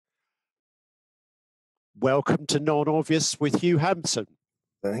Welcome to Non-Obvious with Hugh Hampson.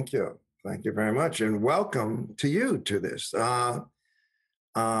 Thank you. Thank you very much. And welcome to you to this. I've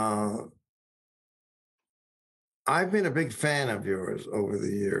been a big fan of yours over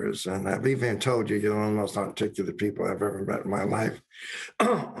the years, and I've even told you you're one of the most articulate people I've ever met in my life.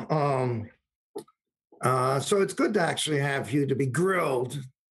 So it's good to actually have you to be grilled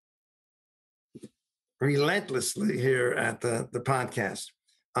relentlessly here at the podcast.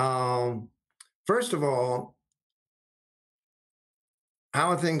 First of all,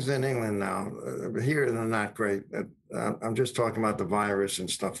 how are things in England now? Here they're not great. I'm just talking about the virus and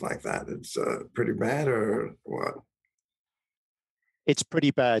stuff like that. It's pretty bad, or what? It's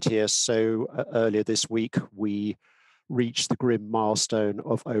pretty bad here. So earlier this week, we reached the grim milestone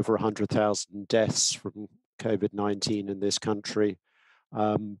of over 100,000 deaths from COVID-19 in this country.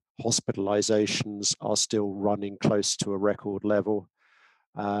 Hospitalizations are still running close to a record level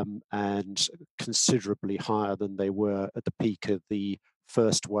and considerably higher than they were at the peak of the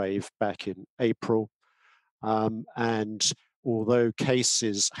first wave back in April. And although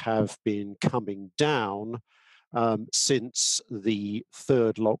cases have been coming down since the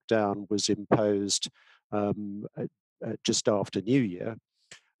third lockdown was imposed just after New Year,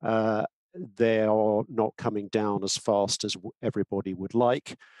 they are not coming down as fast as everybody would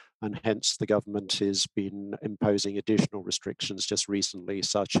like. And hence the government has been imposing additional restrictions just recently,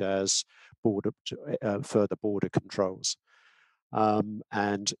 such as further border controls.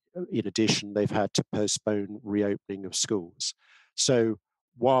 And in addition, they've had to postpone reopening of schools. So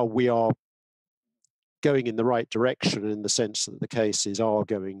while we are going in the right direction in the sense that the cases are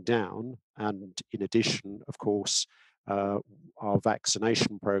going down, and in addition, of course, our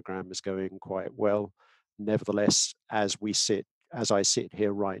vaccination program is going quite well. Nevertheless, as I sit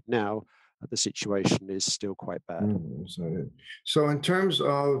here right now, the situation is still quite bad. So in terms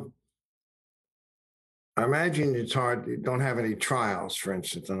of, I imagine it's hard, you don't have any trials, for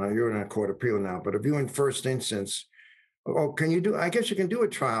instance. I know you're in a court appeal now, but if you in first instance, can you do, I guess you can do a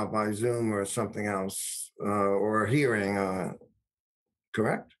trial by Zoom or something else, or a hearing,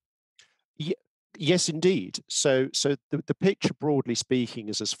 correct? Yes, indeed. So the picture, broadly speaking,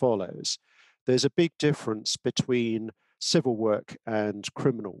 is as follows. There's a big difference between civil work and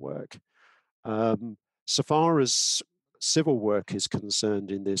criminal work. So far as civil work is concerned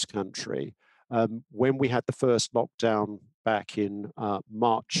in this country, when we had the first lockdown back in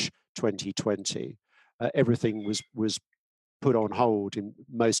March 2020, everything was put on hold in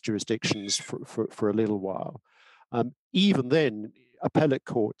most jurisdictions for a little while. Even then, appellate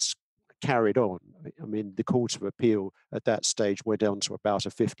courts carried on. I mean, the Court of Appeal at that stage went down to about a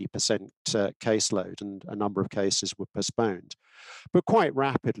 50% caseload, and a number of cases were postponed. But quite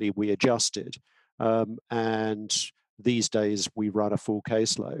rapidly, we adjusted. And these days, we run a full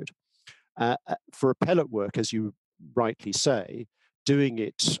caseload. For appellate work, as you rightly say, doing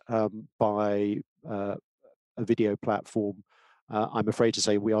it by a video platform, I'm afraid to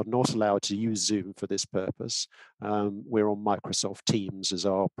say we are not allowed to use Zoom for this purpose. We're on Microsoft Teams as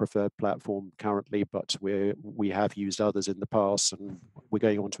our preferred platform currently, but we have used others in the past, and we're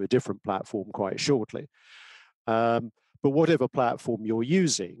going on to a different platform quite shortly. But whatever platform you're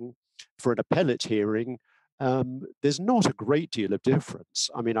using for an appellate hearing, there's not a great deal of difference.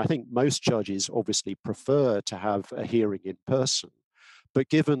 I mean, I think most judges obviously prefer to have a hearing in person, but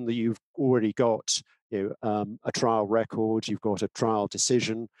given that you've already got a trial record, you've got a trial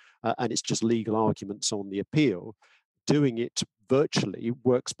decision, and it's just legal arguments on the appeal, doing it virtually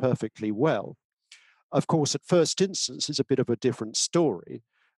works perfectly well. Of course, at first instance, it's a bit of a different story.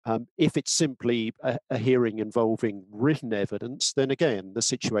 If it's simply a hearing involving written evidence, then again, the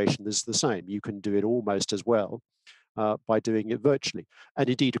situation is the same. You can do it almost as well by doing it virtually. And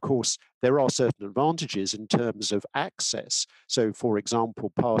indeed, of course, there are certain advantages in terms of access. So, for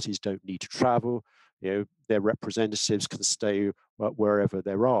example, parties don't need to travel. Their representatives can stay wherever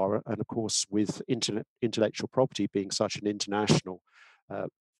there are. And of course, with intellectual property being such an international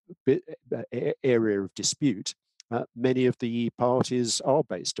area of dispute, many of the parties are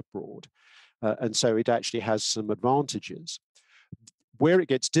based abroad. And so it actually has some advantages. Where it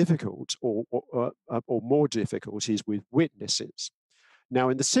gets difficult or more difficult is with witnesses. Now,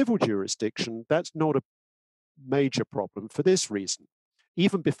 in the civil jurisdiction, that's not a major problem for this reason.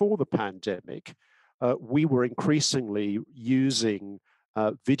 Even before the pandemic, we were increasingly using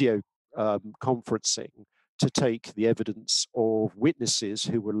video conferencing to take the evidence of witnesses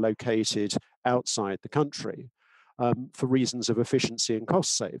who were located outside the country for reasons of efficiency and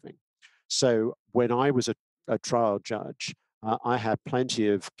cost saving. So when I was a trial judge, I had plenty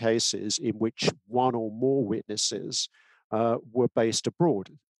of cases in which one or more witnesses were based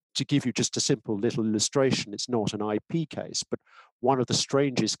abroad. to give you just a simple little illustration, it's not an IP case, but one of the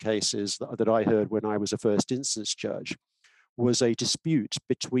strangest cases that I heard when I was a first instance judge was a dispute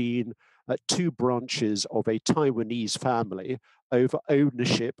between two branches of a Taiwanese family over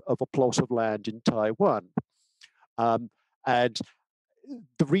ownership of a plot of land in Taiwan. And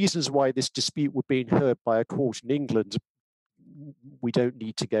the reasons why this dispute was being heard by a court in England, we don't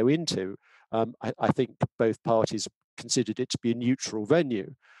need to go into. I think both parties considered it to be a neutral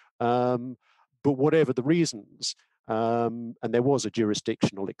venue. But whatever the reasons, and there was a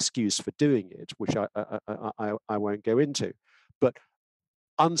jurisdictional excuse for doing it, which I won't go into. But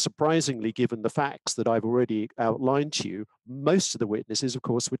unsurprisingly, given the facts that I've already outlined to you, most of the witnesses, of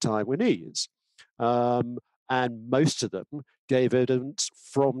course, were Taiwanese. And most of them gave evidence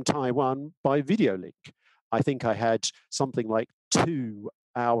from Taiwan by video link. I think I had something like 2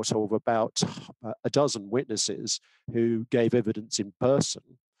 out of about a dozen witnesses who gave evidence in person.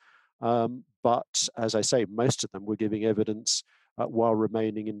 But as I say, most of them were giving evidence while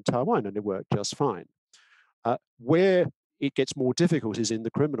remaining in Taiwan, and it worked just fine. Where it gets more difficult is in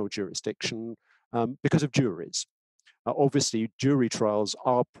the criminal jurisdiction because of juries. Obviously, jury trials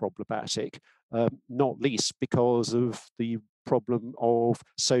are problematic, not least because of the problem of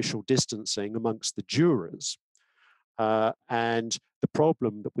social distancing amongst the jurors. And the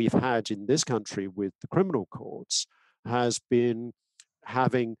problem that we've had in this country with the criminal courts has been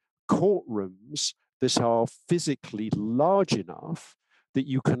having courtrooms that are physically large enough that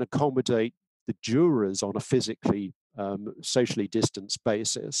you can accommodate the jurors on a physically, socially distanced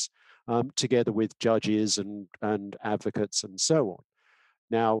basis, together with judges and advocates and so on.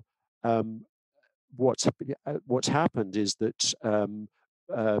 Now, what's happened is that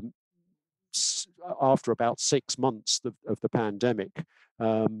after about 6 months of the pandemic,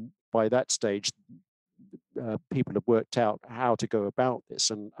 by that stage, people have worked out how to go about this,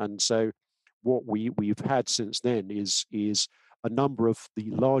 and so what we've had since then is a number of the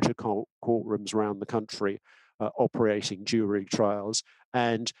larger courtrooms around the country operating jury trials,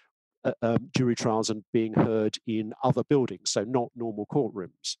 and jury trials and being heard in other buildings, so not normal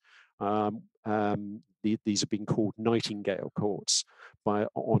courtrooms. These have been called Nightingale courts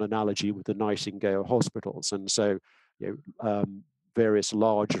on analogy with the Nightingale hospitals, and so various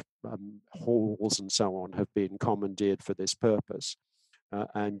large halls and so on have been commandeered for this purpose,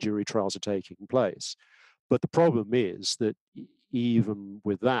 and jury trials are taking place. But the problem is that even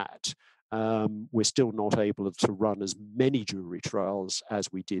with that, we're still not able to run as many jury trials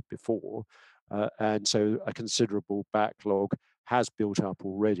as we did before. And so a considerable backlog has built up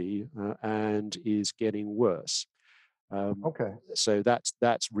already and is getting worse. Okay. So that's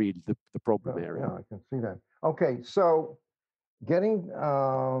really the problem area. Yeah, I can see that. Okay, so getting,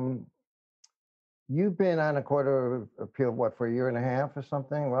 you've been on a Court of Appeal, what, for 1.5 years or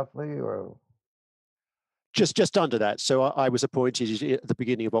something, roughly, or? Just under that. So I was appointed at the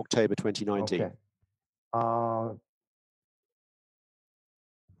beginning of October 2019. Okay.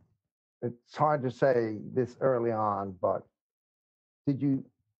 It's hard to say this early on, but did you,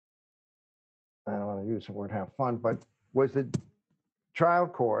 I don't want to use the word have fun, but was the trial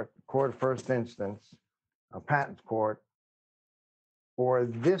court of first instance, a patent court, or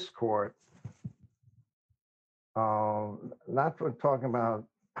this court, not for talking about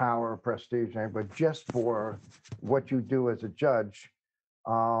power or prestige, but just for what you do as a judge,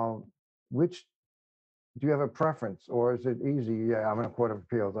 which, do you have a preference, or is it easy? Yeah, I'm in a Court of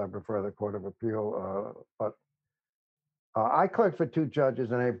Appeals. I prefer the Court of Appeal, but I clerked for 2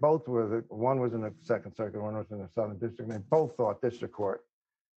 judges, and they both were, one was in the Second Circuit, one was in the Southern District, and they both thought district court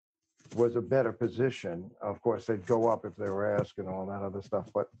was a better position. Of course, they'd go up if they were asked and all that other stuff,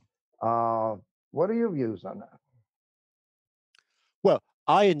 but what are your views on that? Well,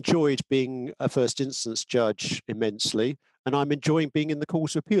 I enjoyed being a first instance judge immensely, and I'm enjoying being in the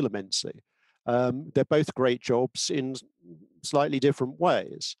Court of Appeal immensely. They're both great jobs in slightly different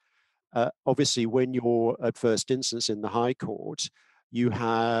ways. Obviously, when you're at first instance in the High Court, you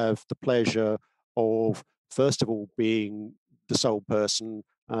have the pleasure of, first of all, being the sole person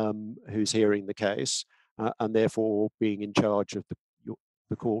who's hearing the case, and therefore being in charge of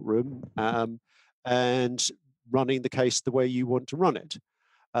the courtroom and running the case the way you want to run it.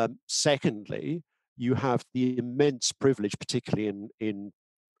 Secondly, you have the immense privilege, particularly in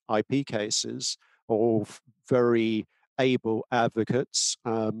IP cases, of very able advocates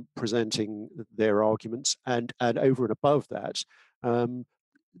presenting their arguments, and over and above that,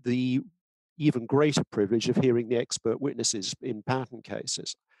 the even greater privilege of hearing the expert witnesses in patent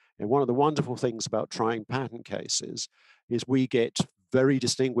cases. And one of the wonderful things about trying patent cases is we get very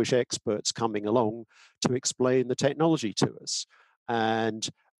distinguished experts coming along to explain the technology to us. And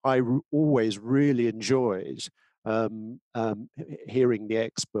always really enjoyed hearing the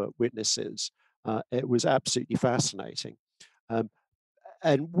expert witnesses. It was absolutely fascinating. Um,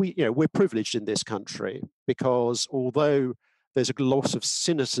 and we're privileged in this country because although there's a lot of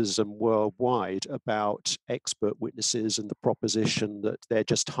cynicism worldwide about expert witnesses and the proposition that they're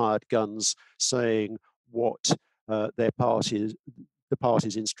just hired guns saying what the parties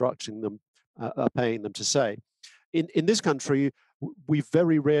instructing them are paying them to say. In this country, we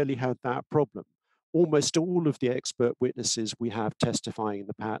very rarely had that problem. Almost all of the expert witnesses we have testifying in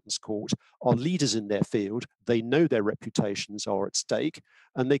the patents court are leaders in their field. They know their reputations are at stake,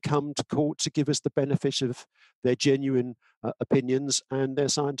 and they come to court to give us the benefit of their genuine opinions and their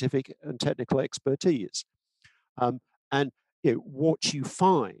scientific and technical expertise. And what you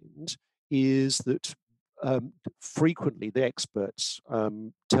find is that frequently the experts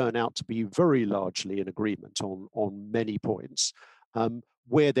turn out to be very largely in agreement on many points.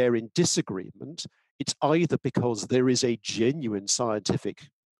 Where they're in disagreement, it's either because there is a genuine scientific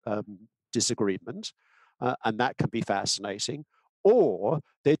disagreement, and that can be fascinating, or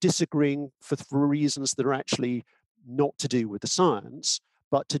they're disagreeing for reasons that are actually not to do with the science,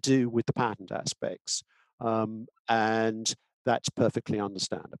 but to do with the patent aspects. And that's perfectly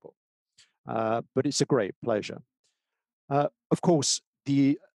understandable. But it's a great pleasure. Of course,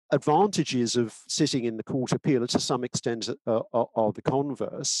 the advantages of sitting in the court of appeal are to some extent are the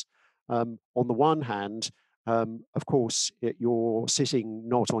converse. On the one hand, of course, you're sitting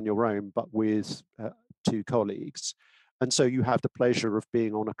not on your own, but with two colleagues. And so you have the pleasure of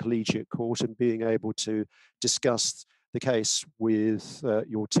being on a collegiate court and being able to discuss the case with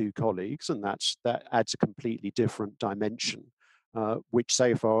your two colleagues, and that adds a completely different dimension, which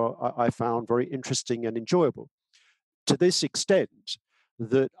so far I found very interesting and enjoyable. To this extent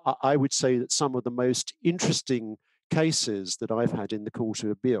that I would say that some of the most interesting cases that I've had in the Court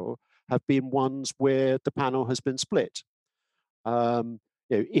of Appeal have been ones where the panel has been split.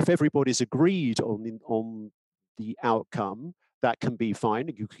 If everybody's agreed on the outcome, that can be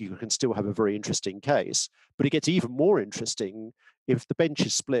fine. You can still have a very interesting case, but it gets even more interesting if the bench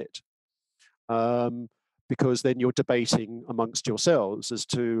is split, because then you're debating amongst yourselves as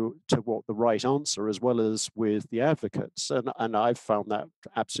to what the right answer, as well as with the advocates, and I've found that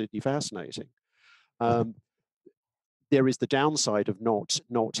absolutely fascinating. There is the downside of not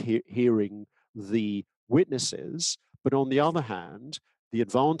hearing the witnesses, but on the other hand, the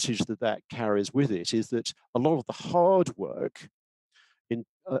advantage that carries with it is that a lot of the hard work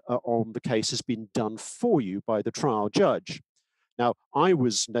on the case has been done for you by the trial judge. Now, I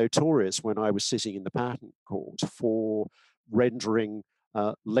was notorious when I was sitting in the patent court for rendering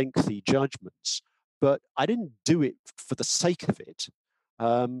lengthy judgments, but I didn't do it for the sake of it.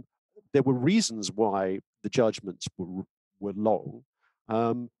 There were reasons why the judgments were long.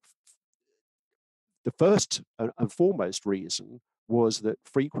 The first and foremost reason was that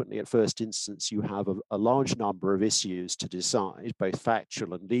frequently at first instance you have a large number of issues to decide, both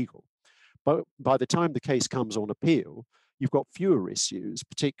factual and legal. But by the time the case comes on appeal, you've got fewer issues,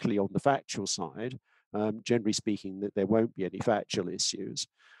 particularly on the factual side. Generally speaking, that there won't be any factual issues.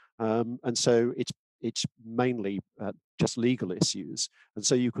 And so it's mainly just legal issues. And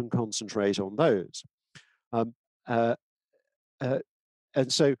so you can concentrate on those. And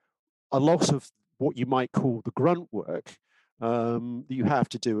so a lot of what you might call the grunt work that you have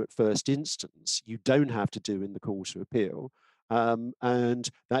to do at first instance, you don't have to do in the Court of Appeal. And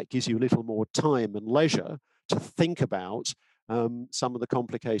that gives you a little more time and leisure to think about some of the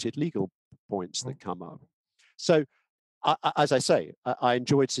complicated legal points that come up. So, as I say, I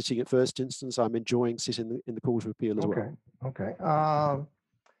enjoyed sitting at first instance. I'm enjoying sitting in the Court of Appeal as well. Okay.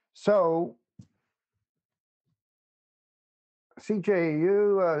 So, CJ,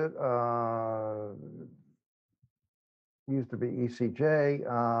 you used to be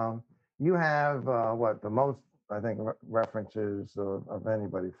ECJ. You have what the most, I think, references of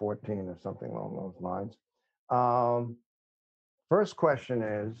anybody, 14 or something along those lines. First question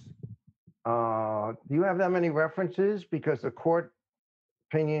is, do you have that many references? Because the court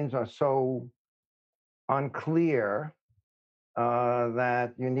opinions are so unclear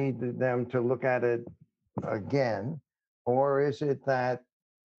that you need them to look at it again? Or is it that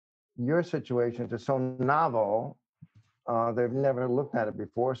your situations are so novel, they've never looked at it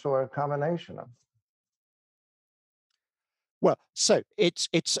before, so a combination of? Well, so it's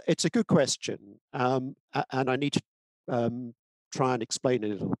a good question, and I need to try and explain it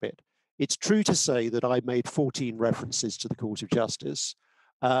a little bit. It's true to say that I made 14 references to the Court of Justice,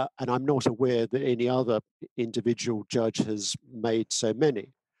 and I'm not aware that any other individual judge has made so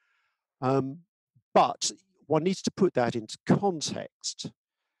many. But one needs to put that into context.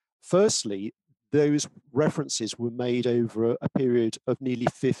 Firstly, those references were made over a period of nearly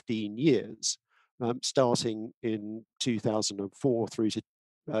 15 years, starting in 2004 through to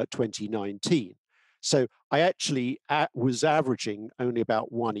 2019. So I actually was averaging only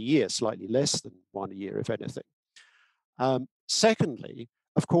about one a year, slightly less than one a year, if anything. Secondly,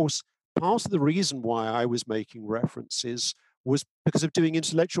 of course, part of the reason why I was making references was because of doing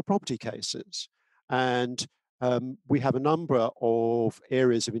intellectual property cases. And we have a number of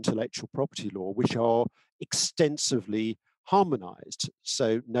areas of intellectual property law which are extensively harmonized.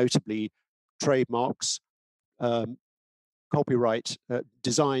 So, notably, trademarks, copyright,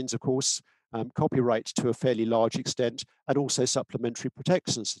 designs, of course, copyright to a fairly large extent, and also supplementary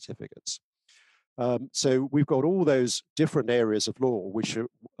protection certificates. So we've got all those different areas of law which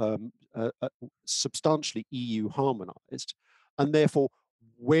are substantially EU harmonized. And therefore,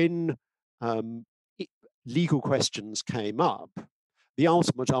 when legal questions came up, the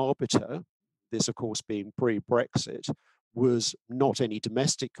ultimate arbiter, this of course being pre-Brexit, was not any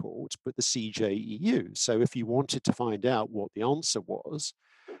domestic court, but the CJEU. So if you wanted to find out what the answer was,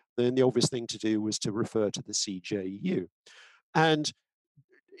 then the obvious thing to do was to refer to the CJEU. And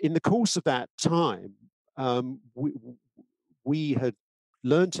in the course of that time, we had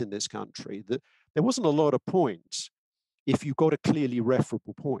learnt in this country that there wasn't a lot of point, if you got a clearly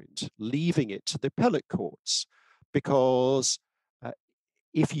referable point, leaving it to the appellate courts, because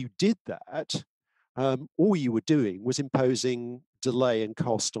if you did that, all you were doing was imposing delay and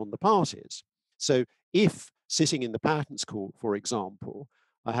cost on the parties. So if sitting in the patents court, for example,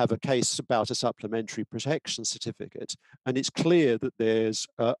 I have a case about a supplementary protection certificate, and it's clear that there's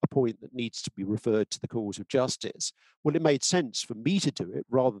a point that needs to be referred to the Court of Justice. Well, it made sense for me to do it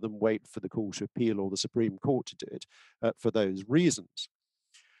rather than wait for the Court of Appeal or the Supreme Court to do it for those reasons.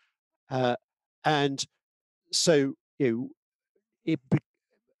 And so,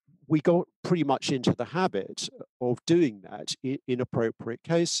 we got pretty much into the habit of doing that in appropriate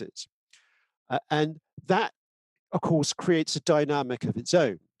cases. And that, of course, creates a dynamic of its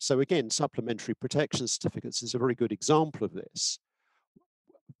own. So again, supplementary protection certificates is a very good example of this.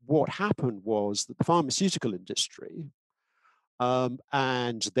 What happened was that the pharmaceutical industry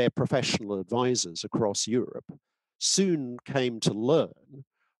and their professional advisors across Europe soon came to learn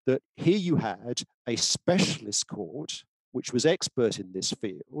that here you had a specialist court which was expert in this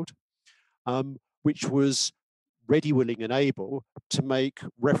field, which was ready, willing, and able to make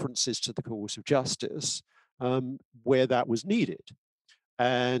references to the Court of Justice where that was needed.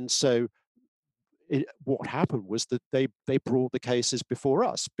 And so what happened was that they brought the cases before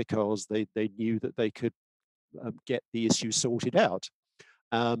us because they knew that they could get the issue sorted out.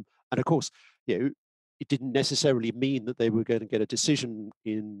 And of course, it didn't necessarily mean that they were going to get a decision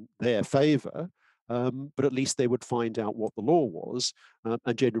in their favor, but at least they would find out what the law was.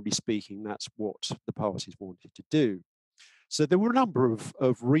 And generally speaking, that's what the parties wanted to do. So there were a number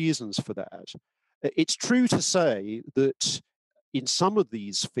of reasons for that. It's true to say that in some of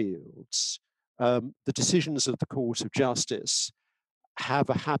these fields, the decisions of the Court of Justice have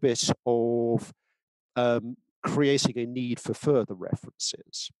a habit of creating a need for further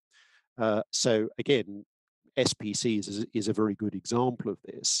references. So again, SPCs is a very good example of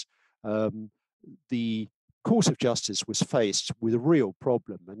this. The Court of Justice was faced with a real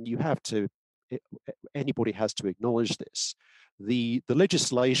problem, and anybody has to acknowledge this. The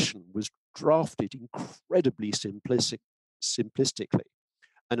legislation was drafted incredibly simplistically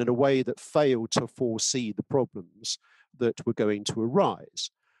and in a way that failed to foresee the problems that were going to arise.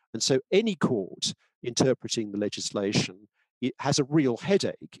 And so any court interpreting the legislation, it has a real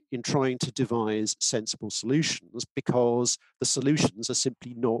headache in trying to devise sensible solutions because the solutions are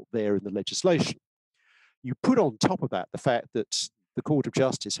simply not there in the legislation. You put on top of that the fact that the Court of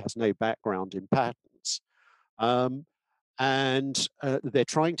Justice has no background in patents, and they're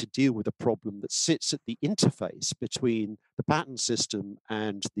trying to deal with a problem that sits at the interface between the patent system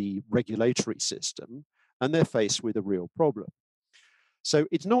and the regulatory system, and they're faced with a real problem. So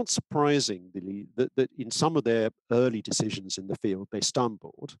it's not surprising, really, that in some of their early decisions in the field, they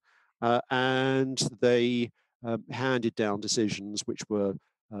stumbled and they handed down decisions which were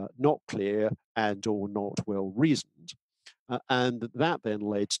not clear and or not well reasoned. And that then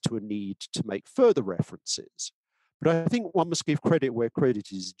led to a need to make further references. But I think one must give credit where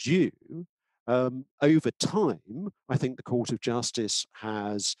credit is due. Over time, I think the Court of Justice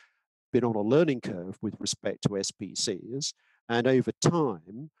has been on a learning curve with respect to SPCs. And over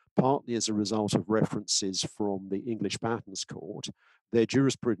time, partly as a result of references from the English Patents Court, their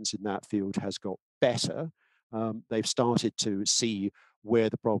jurisprudence in that field has got better. They've started to see where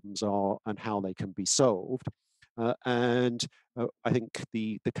the problems are and how they can be solved. And I think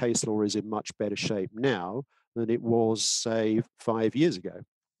the case law is in much better shape now than it was, say, 5 years ago.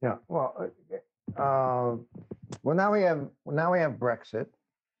 Yeah. Well, now we have Brexit,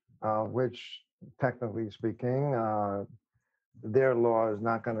 which, technically speaking, their law is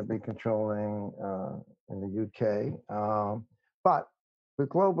not going to be controlling in the UK. But with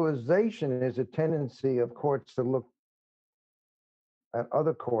globalization, there's a tendency of courts to look at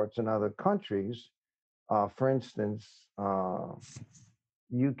other courts in other countries. For instance,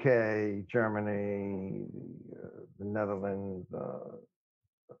 UK, Germany, the Netherlands.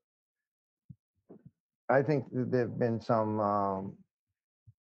 I think there have been some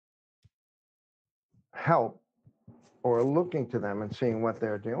help, or looking to them and seeing what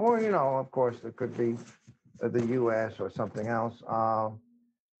they're doing. Or, of course, it could be the U.S. or something else.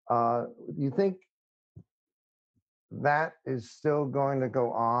 You think that is still going to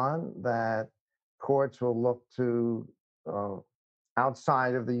go on, that courts will look to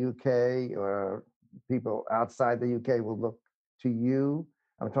outside of the UK, or people outside the UK will look to you?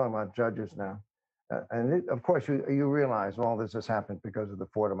 I'm talking about judges now. Of course, you realize all this has happened because of the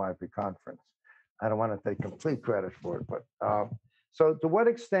Fordham IP conference. I don't want to take complete credit for it, but so to what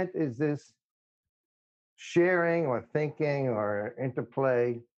extent is this sharing or thinking or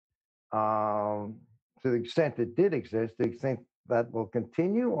interplay, to the extent it did exist, do you think that will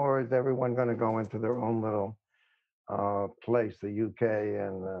continue, or is everyone going to go into their own little place, the UK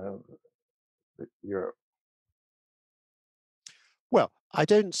and Europe? Well, I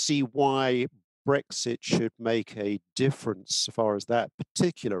don't see why Brexit should make a difference as far as that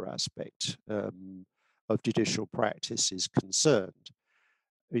particular aspect of judicial practice is concerned.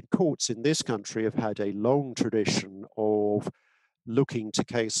 Courts in this country have had a long tradition of looking to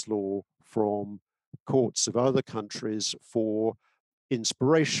case law from courts of other countries for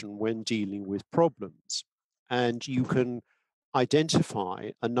inspiration when dealing with problems. And you can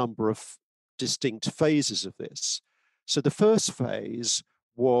identify a number of distinct phases of this. So the first phase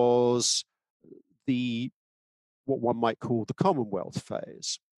was what one might call the Commonwealth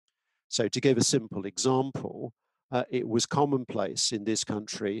phase. So to give a simple example, it was commonplace in this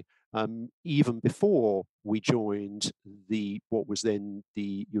country, even before we joined what was then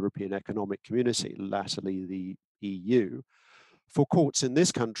the European Economic Community, latterly the EU, for courts in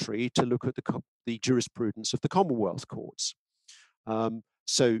this country to look at the jurisprudence of the Commonwealth courts.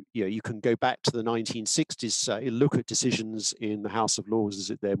 So you can go back to the 1960s, say, look at decisions in the House of Lords as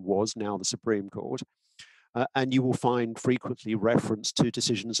it then was, now the Supreme Court, and you will find frequently reference to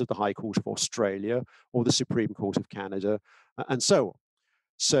decisions of the High Court of Australia or the Supreme Court of Canada, and so on.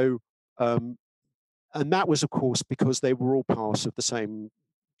 So, and that was, of course, because they were all part of the same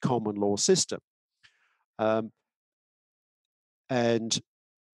common law system. And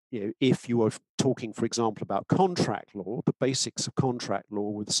if you are talking, for example, about contract law, the basics of contract law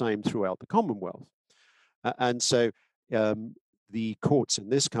were the same throughout the Commonwealth. And so the courts in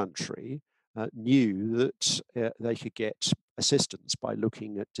this country knew that they could get assistance by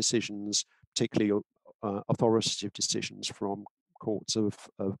looking at decisions, particularly authoritative decisions from courts of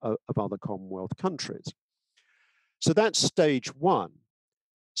other Commonwealth countries. So that's stage one.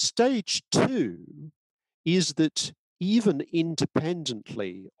 Stage two is that even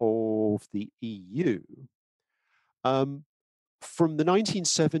independently of the EU, from the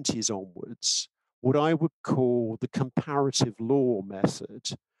 1970s onwards, what I would call the comparative law method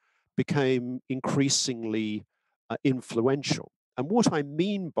became increasingly influential. And what I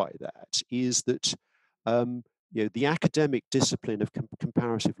mean by that is that the academic discipline of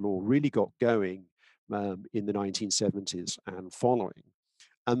comparative law really got going in the 1970s and following.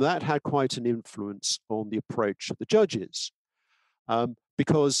 And that had quite an influence on the approach of the judges.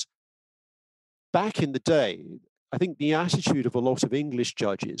 Because back in the day, I think the attitude of a lot of English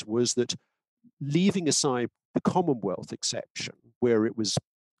judges was that, leaving aside the Commonwealth exception, where it was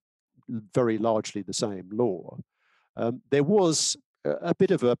very largely the same law, there was a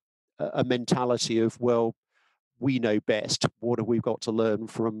bit of a mentality of, well, we know best. What have we got to learn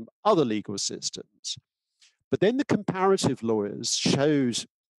from other legal systems? But then the comparative lawyers showed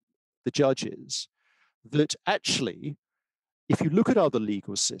the judges that actually, if you look at other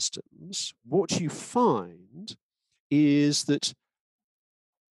legal systems, what you find is that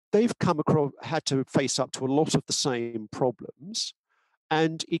they've had to face up to a lot of the same problems,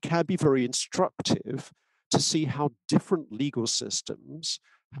 and it can be very instructive to see how different legal systems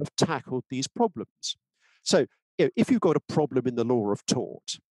have tackled these problems. So if you've got a problem in the law of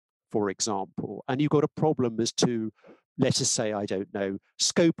tort, for example, and you've got a problem as to, let us say, I don't know,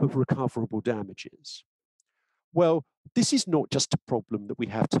 scope of recoverable damages, Well, this is not just a problem that we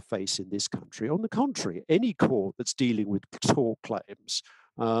have to face in this country. On the contrary, any court that's dealing with tort claims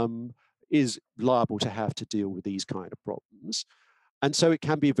is liable to have to deal with these kind of problems. And so it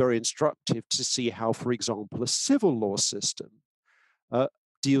can be very instructive to see how, for example, a civil law system uh,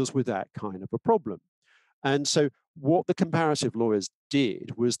 deals with that kind of a problem. And so what the comparative lawyers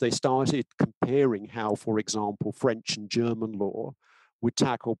did was they started comparing how, for example, French and German law would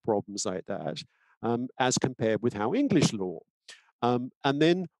tackle problems like that as compared with how English law. And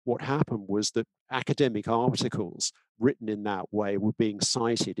then what happened was that academic articles written in that way were being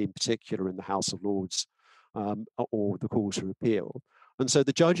cited, in particular in the House of Lords or the Court of Appeal. And so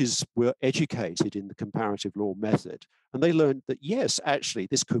the judges were educated in the comparative law method, and they learned that, yes, actually,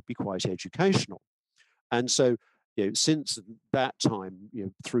 this could be quite educational. And so, since that time,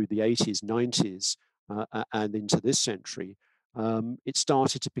 through the 80s, 90s, and into this century, it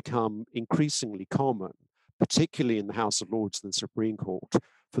started to become increasingly common, particularly in the House of Lords and the Supreme Court,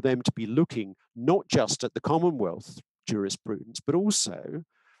 for them to be looking not just at the Commonwealth jurisprudence, but also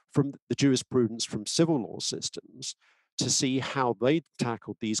from the jurisprudence from civil law systems to see how they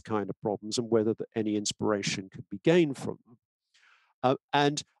tackled these kind of problems and whether any inspiration could be gained from them.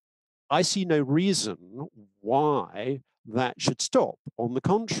 And I see no reason why that should stop. On the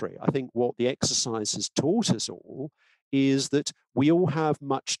contrary, I think what the exercise has taught us all is that we all have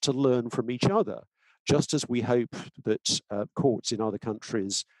much to learn from each other, just as we hope that courts in other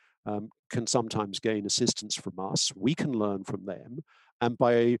countries can sometimes gain assistance from us. We can learn from them, and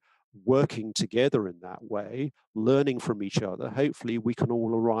by working together in that way, learning from each other, hopefully we can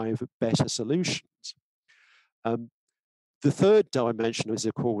all arrive at better solutions. The third dimension is,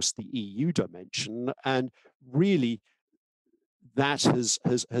 of course, the EU dimension, and really that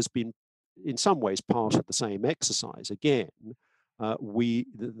has been, in some ways, part of the same exercise. Again,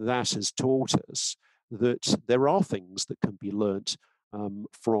 that has taught us that there are things that can be learnt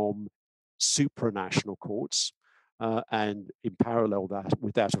from supranational courts. And in parallel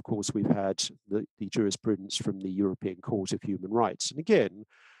with that, of course, we've had the jurisprudence from the European Court of Human Rights. And again,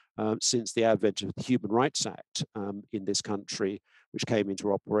 since the advent of the Human Rights Act in this country, which came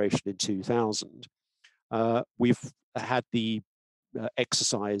into operation in 2000, we've had the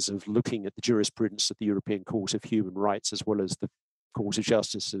exercise of looking at the jurisprudence of the European Court of Human Rights as well as the Court of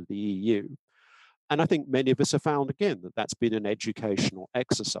Justice of the EU. And I think many of us have found, again, that that's been an educational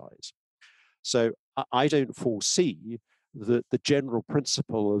exercise. So I don't foresee that the general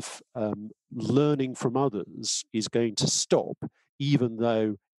principle of learning from others is going to stop, even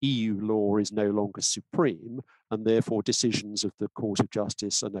though EU law is no longer supreme, and therefore decisions of the Court of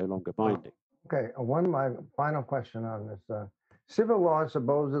Justice are no longer binding. Okay, my final question on this. Civil law,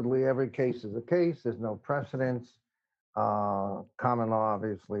 supposedly every case is a case. There's no precedence. Common law,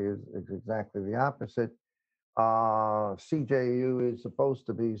 obviously, is exactly the opposite. CJU is supposed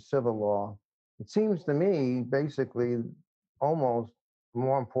to be civil law. It seems to me, basically, almost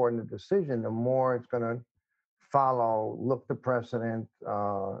more important a decision, the more it's going to follow, look to precedent,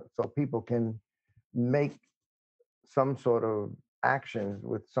 so people can make some sort of actions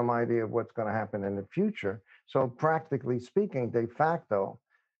with some idea of what's going to happen in the future. So practically speaking, de facto,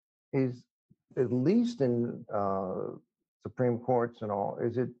 is at least in Supreme Courts and all,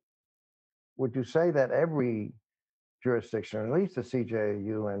 would you say that every jurisdiction, at least the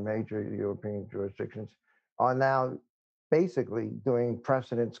CJU and major European jurisdictions, are now basically doing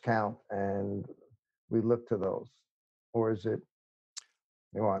precedents count and we look to those? Or is it,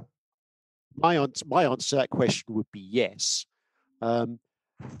 you want? My answer to that question would be yes.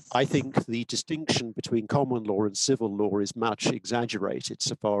 I think the distinction between common law and civil law is much exaggerated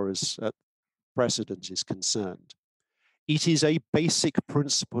so far as precedent is concerned. It is a basic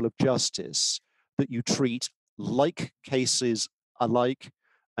principle of justice that you treat like cases alike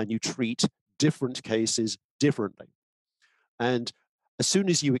and you treat different cases differently. And as soon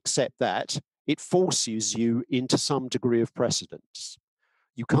as you accept that, it forces you into some degree of precedence.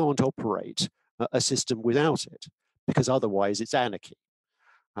 You can't operate a system without it, because otherwise it's anarchy.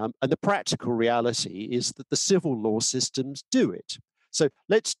 And the practical reality is that the civil law systems do it. So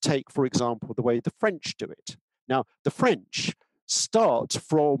let's take, for example, the way the French do it. Now, the French start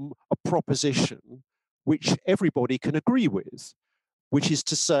from a proposition which everybody can agree with, which is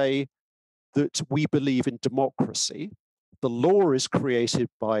to say that we believe in democracy. The law is created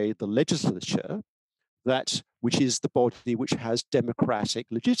by the legislature, which is the body which has democratic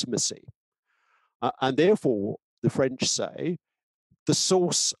legitimacy. And therefore, the French say, the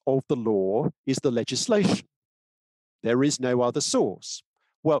source of the law is the legislation. There is no other source.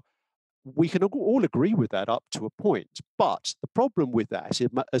 Well, we can all agree with that up to a point. But the problem with that,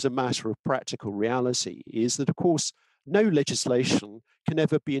 as a matter of practical reality, is that, of course, no legislation can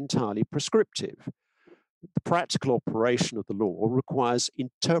ever be entirely prescriptive. The practical operation of the law requires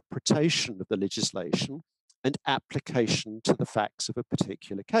interpretation of the legislation and application to the facts of a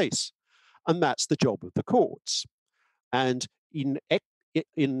particular case. And that's the job of the courts. And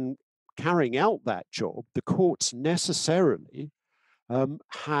in carrying out that job, the courts necessarily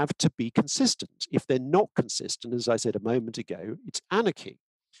have to be consistent. If they're not consistent, as I said a moment ago, it's anarchy.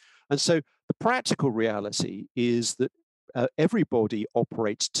 And so the practical reality is that everybody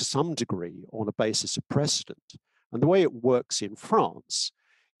operates to some degree on a basis of precedent. And the way it works in France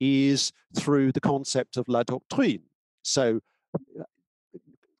is through the concept of la doctrine. So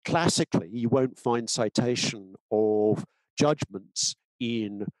classically, you won't find citation of judgments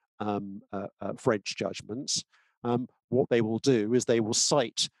in French judgments. What they will do is they will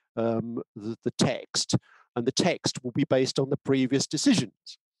cite the text, and the text will be based on the previous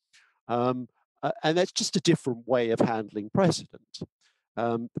decisions. And that's just a different way of handling precedent.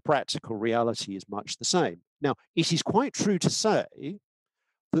 The practical reality is much the same. Now, it is quite true to say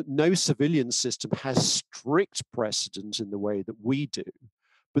that no civilian system has strict precedent in the way that we do,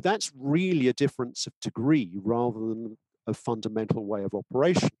 but that's really a difference of degree rather than a fundamental way of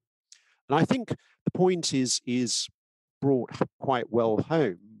operation. And I think the point is brought quite well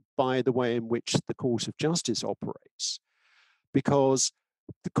home by the way in which the Court of Justice operates, because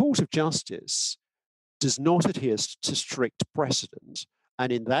the Court of Justice does not adhere to strict precedent.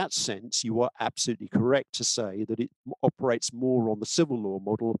 And in that sense, you are absolutely correct to say that it operates more on the civil law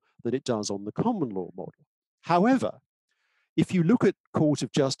model than it does on the common law model. However, if you look at Court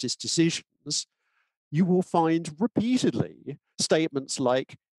of Justice decisions, you will find repeatedly statements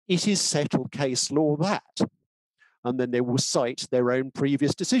like, it is settled case law that, and then they will cite their own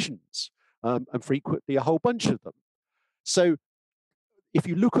previous decisions, and frequently a whole bunch of them. So if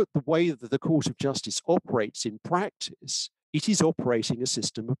you look at the way that the Court of Justice operates in practice, it is operating a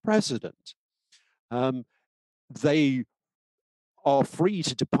system of precedent. They are free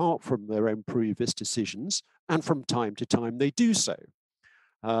to depart from their own previous decisions, and from time to time they do so.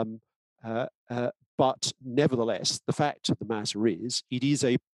 But nevertheless, the fact of the matter is, it is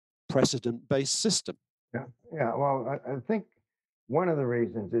a precedent-based system. Yeah. Well, I think one of the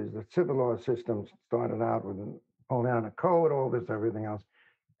reasons is the civil law system started out with an Napoleonic Code, all this, everything else.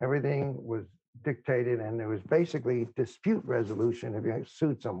 Everything was dictated, and there was basically dispute resolution if you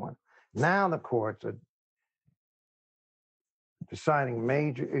sued someone. Now the courts are deciding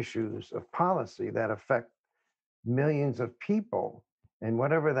major issues of policy that affect millions of people, and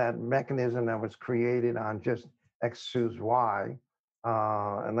whatever that mechanism that was created on just X sues Y,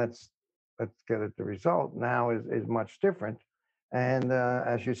 and let's get at the result now is much different. And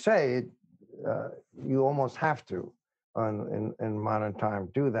as you say, you almost have to in modern time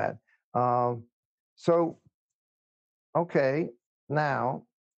do that. So, okay, now,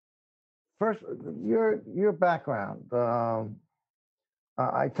 first, your background.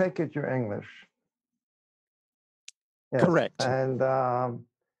 I take it you're English. Yes. Correct. And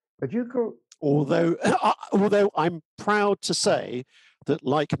but you go. Although I'm proud to say that,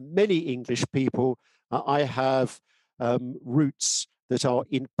 like many English people, I have roots that are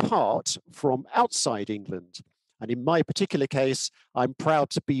in part from outside England. And in my particular case, I'm proud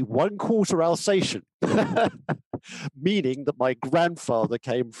to be 1/4 Alsatian, meaning that my grandfather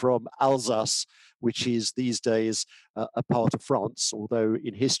came from Alsace, which is these days a part of France, although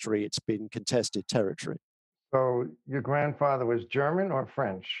in history it's been contested territory. So your grandfather was German or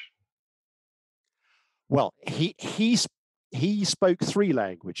French? Well, he spoke 3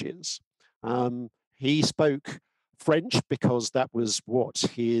 languages. He spoke French because that was what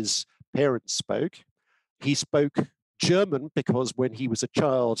his parents spoke. He spoke German because when he was a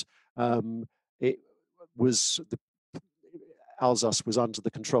child, it was Alsace was under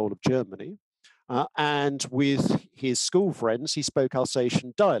the control of Germany. And with his school friends, he spoke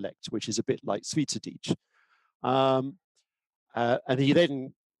Alsatian dialect, which is a bit like Schweizerdeutsch. And he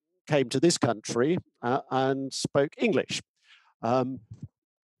then came to this country and spoke English.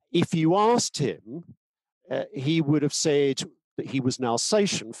 If you asked him, he would have said that he was an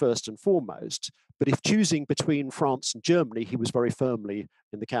Alsatian first and foremost, but if choosing between France and Germany, he was very firmly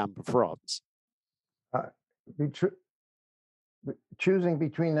in the camp of France. Choosing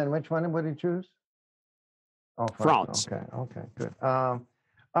between them, which one would he choose? Oh, France. Okay, good. All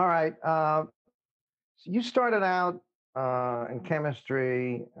right. So you started out in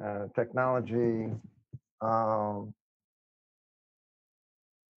chemistry, technology. How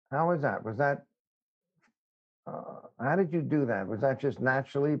was that? Was that How did you do that? Was that just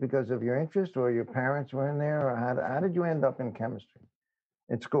naturally because of your interest, or your parents were in there, or how did you end up in chemistry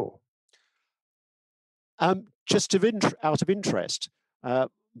in school? Just out of interest,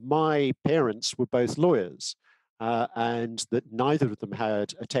 my parents were both lawyers, and that neither of them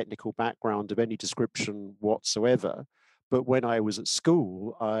had a technical background of any description whatsoever. But when I was at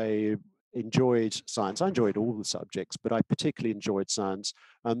school, I enjoyed science. I enjoyed all the subjects, but I particularly enjoyed science.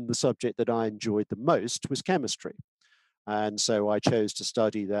 And the subject that I enjoyed the most was chemistry. And so I chose to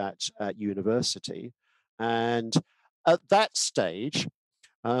study that at university. And at that stage,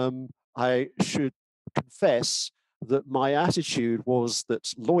 I should confess that my attitude was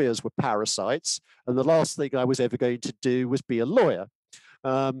that lawyers were parasites, and the last thing I was ever going to do was be a lawyer.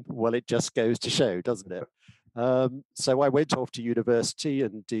 Well, it just goes to show, doesn't it? So I went off to university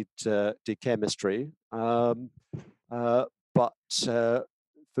and did chemistry, uh, but for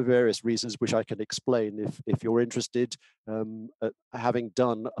various reasons, which I can explain if you're interested. Having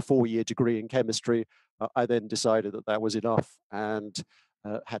done a 4-year degree in chemistry, I then decided that that was enough and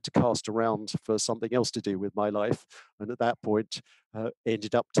had to cast around for something else to do with my life. And at that point,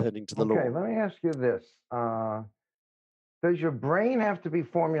 ended up turning to the Okay, law. let me ask you this. Does your brain have to be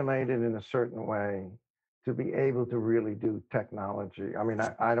formulated in a certain way to be able to really do technology? I mean,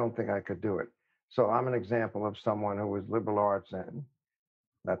 I don't think I could do it. So I'm an example of someone who was liberal arts, and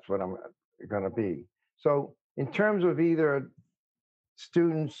that's what I'm going to be. So, in terms of either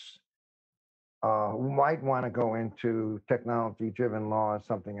students who might want to go into technology driven law or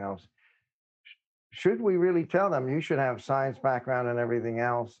something else, should we really tell them you should have science background and everything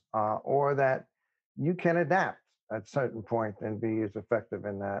else, or that you can adapt at a certain point and be as effective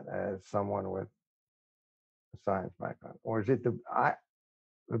in that as someone with a science background? Or is it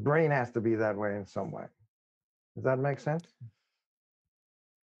the brain has to be that way in some way? Does that make sense?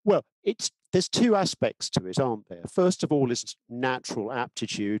 Well, there's two aspects to it, aren't there? First of all is natural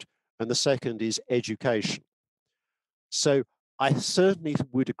aptitude, and the second is education. So I certainly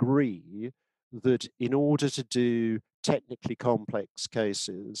would agree that in order to do technically complex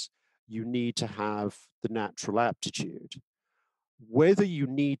cases, you need to have the natural aptitude. Whether you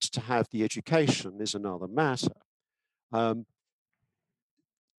need to have the education is another matter. Um,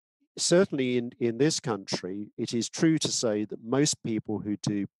 Certainly in this country, it is true to say that most people who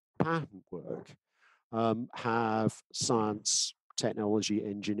do patent work have science, technology,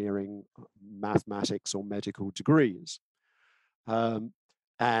 engineering, mathematics, or medical degrees. Um,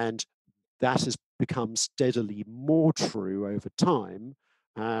 and that has become steadily more true over time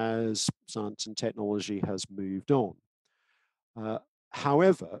as science and technology has moved on. Uh,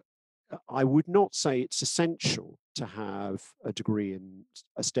 However, I would not say it's essential to have a degree in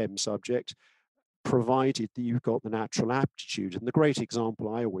a STEM subject, provided that you've got the natural aptitude. And the great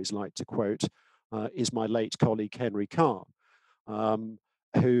example I always like to quote is my late colleague Henry Carr, um,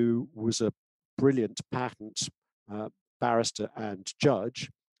 who was a brilliant patent uh, barrister and judge,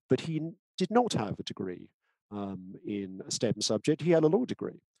 but he did not have a degree in a STEM subject. He had a law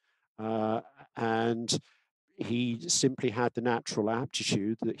degree. And he simply had the natural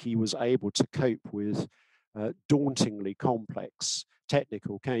aptitude that he was able to cope with dauntingly complex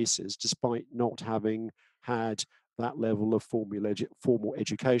technical cases, despite not having had that level of formal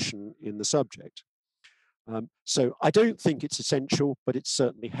education in the subject. So I don't think it's essential, but it's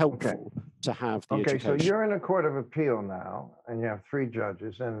certainly Okay. helpful to have the Okay, so education. you're in a court of appeal now, and you have 3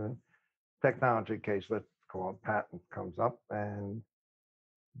 judges, and technology case, let's call it patent, comes up, and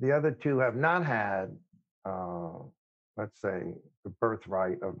the other 2 have not had, uh, let's say, the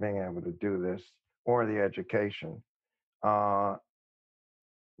birthright of being able to do this or the education, uh,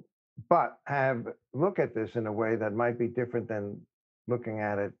 but have look at this in a way that might be different than looking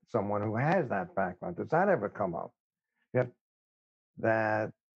at it someone who has that background. Does that ever come up? Yeah,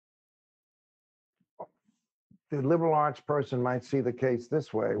 that the liberal arts person might see the case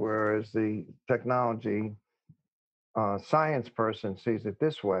this way, whereas the technology science person sees it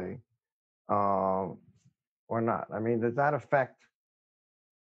this way, uh, or not? I mean, does that affect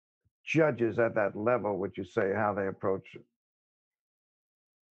judges at that level? Would you say how they approach it?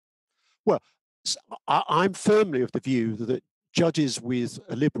 Well, I'm firmly of the view that judges with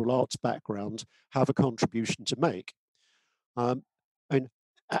a liberal arts background have a contribution to make. Um, and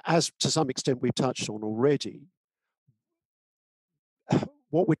as to some extent we've touched on already,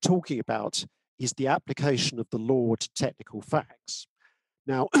 what we're talking about is the application of the law to technical facts.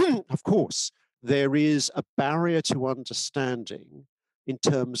 Now, of course, there is a barrier to understanding in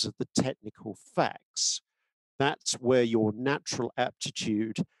terms of the technical facts. That's where your natural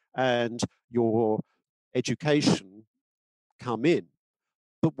aptitude and your education come in.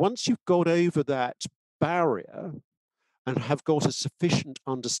 But once you've got over that barrier and have got a sufficient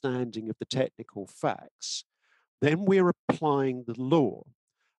understanding of the technical facts, then we're applying the law.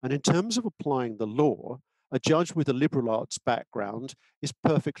 And in terms of applying the law, a judge with a liberal arts background is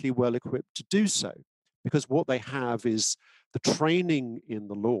perfectly well equipped to do so, because what they have is the training in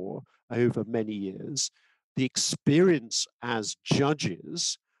the law over many years, the experience as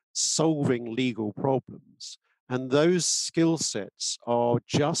judges solving legal problems, and those skill sets are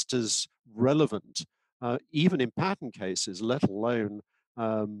just as relevant, even in patent cases, let alone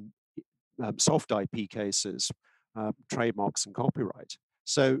soft IP cases, trademarks and copyright.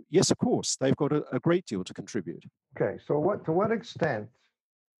 So yes, of course, they've got a great deal to contribute. Okay, so to what extent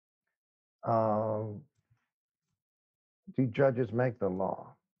do judges make the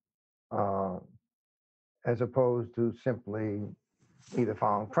law, as opposed to simply either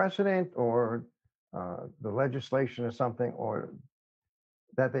following precedent or the legislation or something, or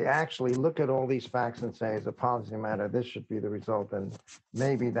that they actually look at all these facts and say, as a policy matter, this should be the result, and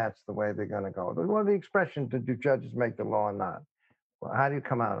maybe that's the way they're going to go. Well, the expression, do judges make the law or not? Well, how do you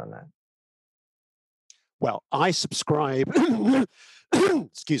come out on that? Well, I subscribe,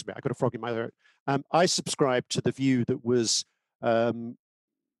 excuse me, I got a frog in my throat. I subscribe to the view that was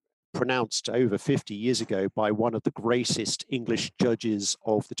pronounced over 50 years ago by one of the greatest English judges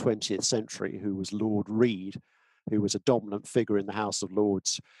of the 20th century, who was Lord Reed, who was a dominant figure in the House of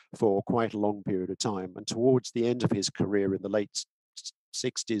Lords for quite a long period of time. And towards the end of his career in the late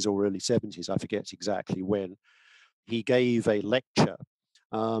 60s or early 70s, I forget exactly when, he gave a lecture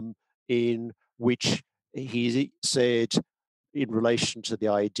in which he said, in relation to the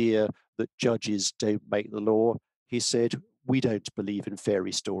idea that judges don't make the law, he said, we don't believe in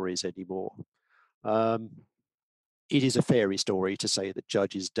fairy stories anymore. It is a fairy story to say that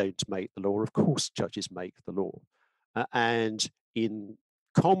judges don't make the law. Of course, judges make the law. And in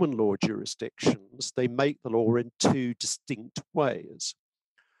common law jurisdictions, they make the law in two distinct ways.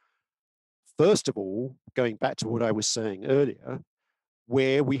 First of all, going back to what I was saying earlier,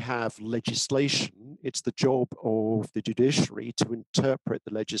 where we have legislation, it's the job of the judiciary to interpret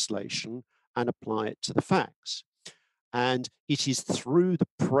the legislation and apply it to the facts. And it is through the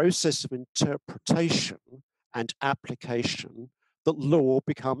process of interpretation and application that law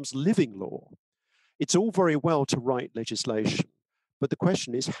becomes living law. It's all very well to write legislation, but the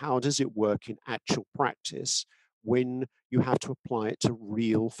question is, how does it work in actual practice when you have to apply it to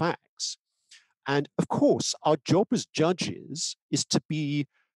real facts? And of course, our job as judges is to be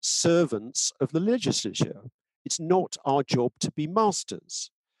servants of the legislature. It's not our job to be masters.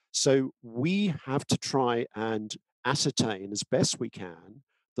 So we have to try and ascertain as best we can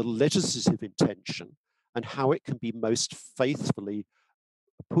the legislative intention and how it can be most faithfully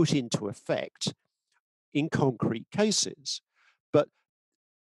put into effect in concrete cases. But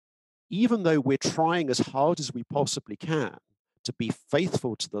even though we're trying as hard as we possibly can to be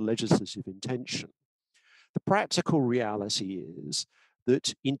faithful to the legislative intention, the practical reality is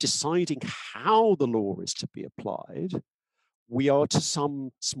that in deciding how the law is to be applied, we are to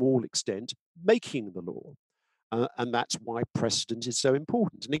some small extent making the law. And that's why precedent is so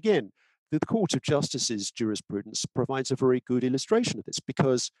important. And again, the Court of Justice's jurisprudence provides a very good illustration of this,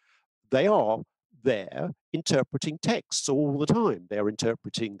 because they are there interpreting texts all the time. They're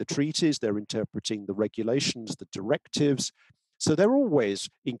interpreting the treaties, they're interpreting the regulations, the directives. So they're always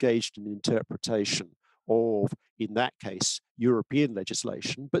engaged in interpretation of, in that case, European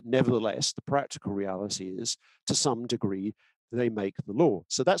legislation, but nevertheless, the practical reality is, to some degree, they make the law.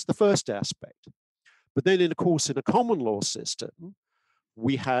 So that's the first aspect. But then, of course, in a common law system,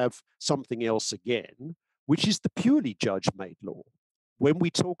 we have something else again, which is the purely judge-made law. When we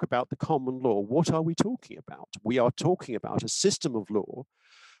talk about the common law, what are we talking about? We are talking about a system of law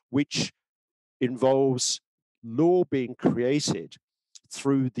which involves law being created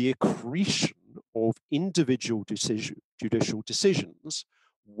through the accretion of individual judicial decisions,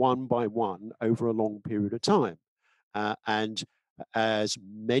 one by one, over a long period of time. And as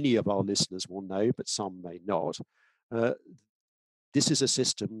many of our listeners will know, but some may not, this is a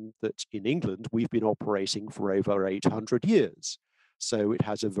system that in England we've been operating for over 800 years. So it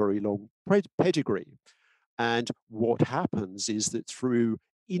has a very long pedigree. And what happens is that through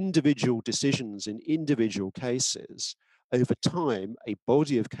individual decisions in individual cases, over time, a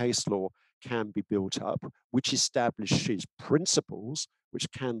body of case law can be built up, which establishes principles which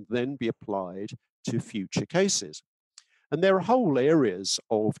can then be applied to future cases. And there are whole areas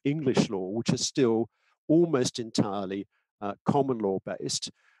of English law which are still almost entirely common law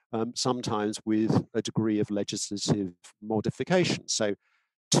based, sometimes with a degree of legislative modification. So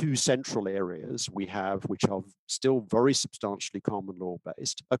two central areas we have, which are still very substantially common law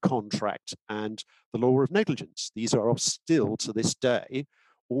based, a contract and the law of negligence. These are still to this day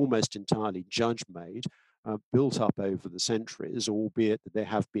almost entirely judge made, built up over the centuries, albeit that there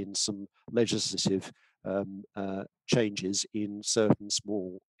have been some legislative changes in certain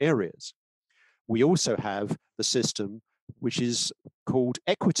small areas. We also have the system which is called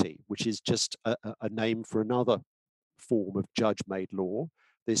equity, which is just a name for another form of judge-made law.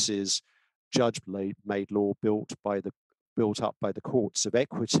 This is judge-made law built up by the courts of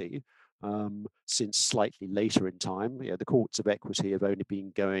equity since slightly later in time. The courts of equity have only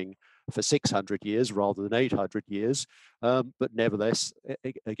been going for 600 years rather than 800 years, but nevertheless,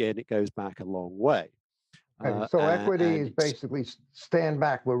 again, it goes back a long way. So equity is basically stand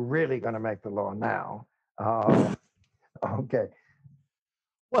back. We're really going to make the law now. Okay.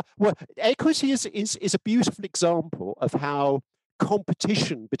 Well, equity is a beautiful example of how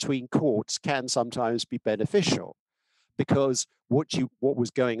competition between courts can sometimes be beneficial, because what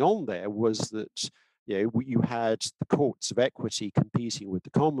was going on there was that you had the courts of equity competing with the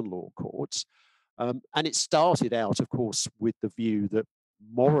common law courts, and it started out, of course, with the view that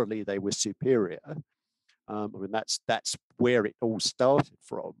morally they were superior. I mean, that's where it all started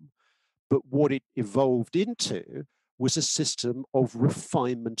from. But what it evolved into was a system of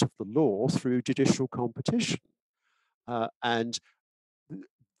refinement of the law through judicial competition. And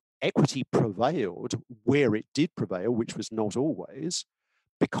equity prevailed where it did prevail, which was not always,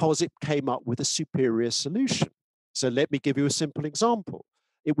 because it came up with a superior solution. So let me give you a simple example.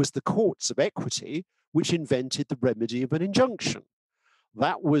 It was the courts of equity which invented the remedy of an injunction.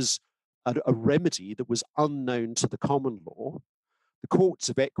 That was a remedy that was unknown to the common law. The courts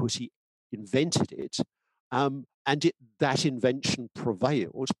of equity invented it, and that invention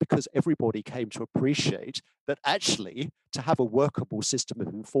prevailed because everybody came to appreciate that actually, to have a workable system of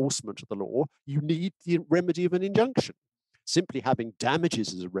enforcement of the law, you need the remedy of an injunction. Simply having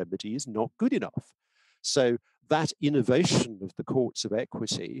damages as a remedy is not good enough. So that innovation of the courts of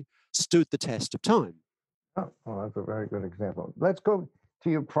equity stood the test of time. Oh, well, that's a very good example. Let's go to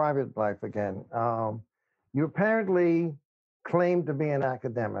your private life again. You apparently claim to be an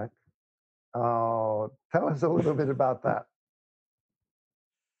academic. Tell us a little bit about that.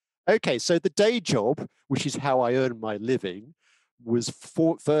 Okay, so the day job, which is how I earn my living, was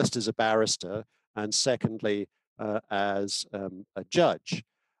first as a barrister and secondly as a judge.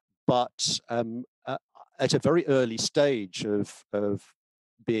 But at a very early stage of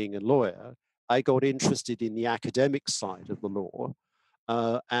being a lawyer, I got interested in the academic side of the law.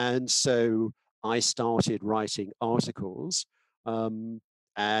 And so I started writing articles, and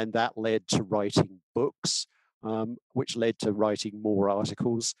that led to writing books, which led to writing more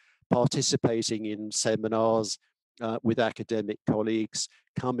articles, participating in seminars with academic colleagues,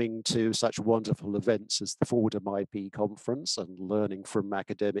 coming to such wonderful events as the Fordham IP conference and learning from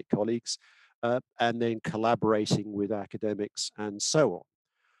academic colleagues, and then collaborating with academics and so on.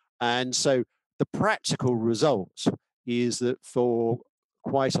 And so the practical result is that for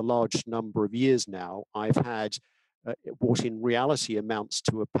quite a large number of years now, I've had what in reality amounts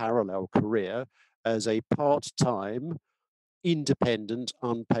to a parallel career as a part-time, independent,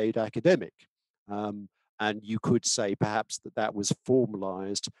 unpaid academic. And you could say perhaps that was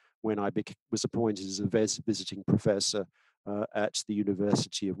formalized when I was appointed as a visiting professor at the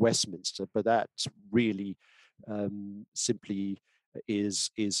University of Westminster, but that really simply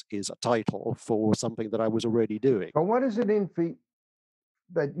is a title for something that I was already doing. But what is it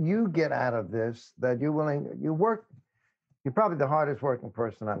that you get out of this, that you're you're probably the hardest working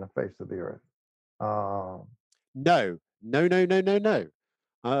person on the face of the earth. No.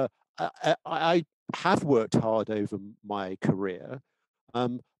 I have worked hard over my career,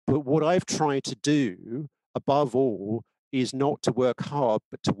 but what I've tried to do, above all, is not to work hard,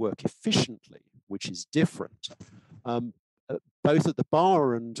 but to work efficiently, which is different. Both at the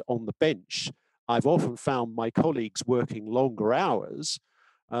bar and on the bench, I've often found my colleagues working longer hours,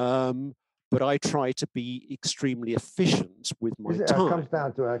 but I try to be extremely efficient with my time. It comes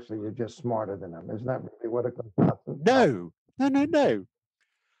down to actually you're just smarter than them. Isn't that really what it comes down to? No.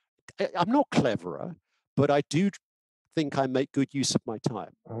 I'm not cleverer, but I do think I make good use of my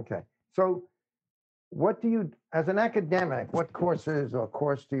time. Okay. So what do you, as an academic, what courses or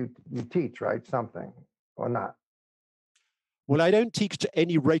course do you teach, right? Something or not? Well, I don't teach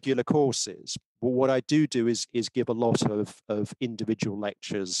any regular courses, but what I do is give a lot of individual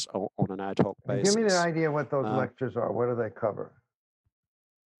lectures on an ad hoc basis. Give me an idea what those lectures are. What do they cover?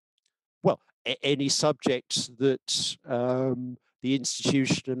 Well, any subject that the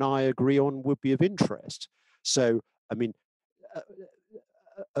institution and I agree on would be of interest. So, I mean,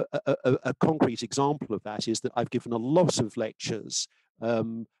 a concrete example of that is that I've given a lot of lectures,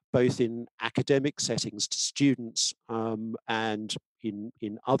 both in academic settings to students and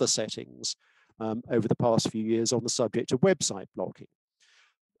in other settings over the past few years on the subject of website blocking.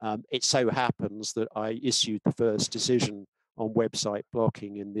 It so happens that I issued the first decision on website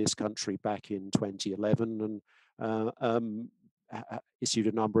blocking in this country back in 2011 and issued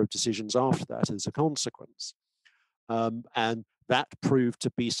a number of decisions after that as a consequence. And that proved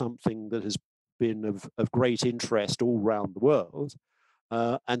to be something that has been of great interest all around the world.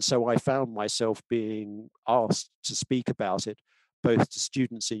 And so I found myself being asked to speak about it, both to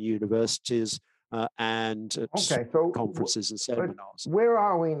students in universities and at conferences and seminars. Where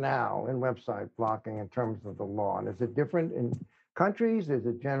are we now in website blocking in terms of the law? And is it different in countries? Is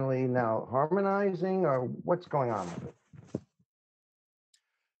it generally now harmonizing, or what's going on with it?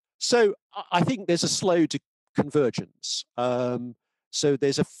 So I think there's a slow convergence. So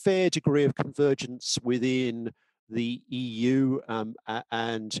there's a fair degree of convergence within the EU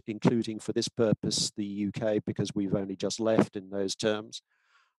and including for this purpose the UK, because we've only just left in those terms.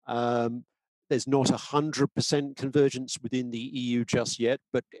 There's not 100% convergence within the EU just yet,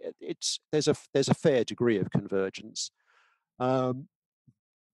 but there's a fair degree of convergence.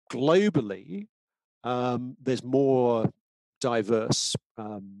 Globally, there's more diverse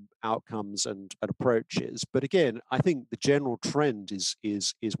outcomes and approaches, but again, I think the general trend is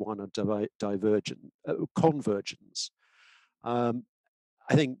one of convergence. I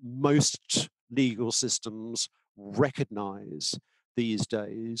think most legal systems recognize these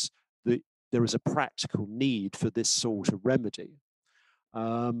days that there is a practical need for this sort of remedy,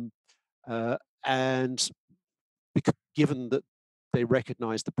 and given that they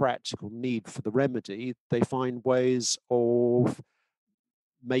recognize the practical need for the remedy, they find ways of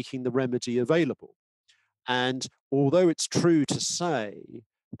making the remedy available. And although it's true to say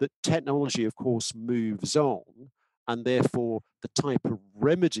that technology, of course, moves on, and therefore the type of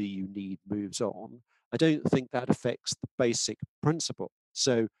remedy you need moves on, I don't think that affects the basic principle.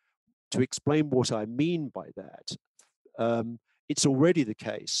 So to explain what I mean by that, it's already the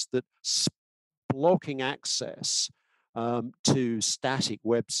case that blocking access to static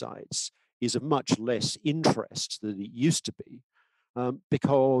websites is of much less interest than it used to be,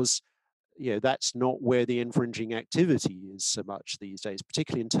 because that's not where the infringing activity is so much these days,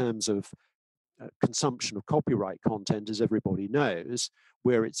 particularly in terms of consumption of copyright content, as everybody knows.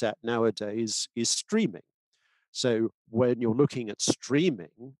 Where it's at nowadays is streaming. So when you're looking at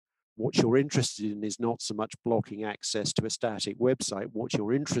streaming, what you're interested in is not so much blocking access to a static website. What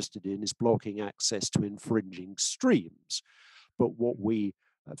you're interested in is blocking access to infringing streams. But what we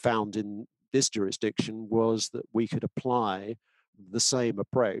found in this jurisdiction was that we could apply the same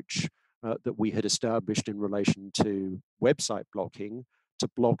approach that we had established in relation to website blocking to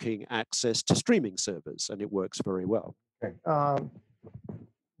blocking access to streaming servers, and it works very well. Okay.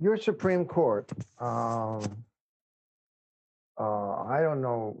 Your Supreme Court, I don't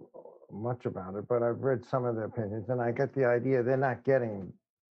know much about it, but I've read some of the opinions, and I get the idea they're not getting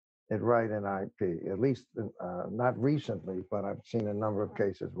it right in IP, at least not recently, but I've seen a number of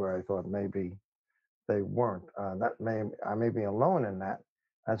cases where I thought maybe they weren't. I may be alone in that,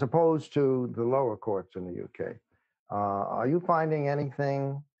 as opposed to the lower courts in the UK. Are you finding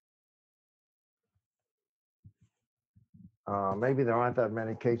anything? Maybe there aren't that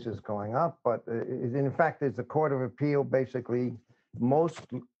many cases going up, but in fact, is the Court of Appeal basically most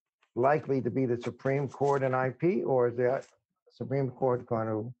likely to be the Supreme Court in IP, or is the Supreme Court going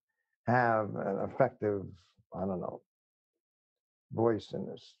to have an effective, I don't know, voice in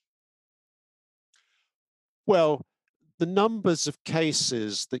this? Well, the numbers of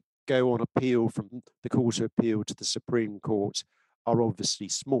cases that go on appeal from the Court of Appeal to the Supreme Court are obviously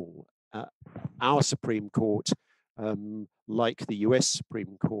small. Our Supreme Court, like the US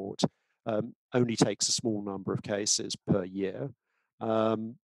Supreme Court, only takes a small number of cases per year.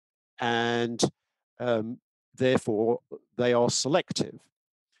 And therefore, they are selective.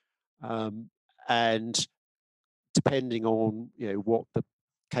 And depending on what the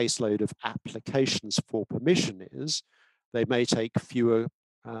caseload of applications for permission is, they may take fewer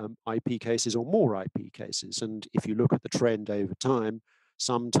IP cases or more IP cases. And if you look at the trend over time,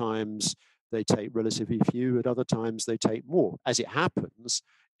 sometimes they take relatively few, at other times they take more. As it happens,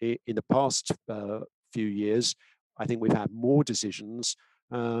 in the past few years, I think we've had more decisions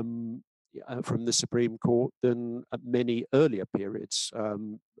from the Supreme Court than at many earlier periods,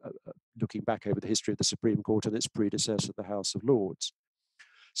 looking back over the history of the Supreme Court and its predecessor, the House of Lords.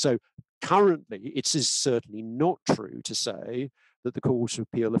 So currently, it is certainly not true to say that the Court of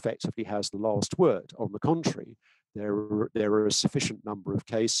Appeal effectively has the last word. On the contrary, there are a sufficient number of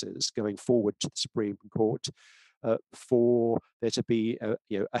cases going forward to the Supreme Court for there to be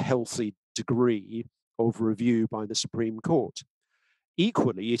a healthy degree of review by the Supreme Court.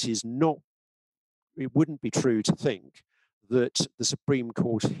 Equally, it wouldn't be true to think that the Supreme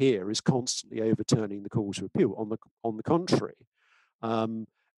Court here is constantly overturning the Court of Appeal. On the contrary,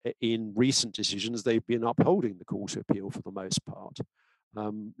 in recent decisions, they've been upholding the Court of Appeal for the most part.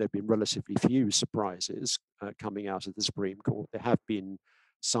 There have been relatively few surprises coming out of the Supreme Court. There have been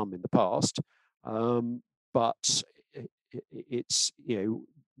some in the past, but it's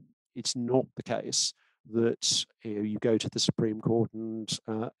not the case that you go to the Supreme Court and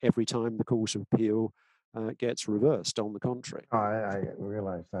every time the Court of Appeal gets reversed. On the contrary. I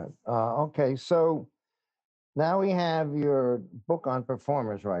realize that. Okay, so now we have your book on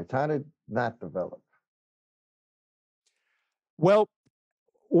performers' rights. How did that develop? Well,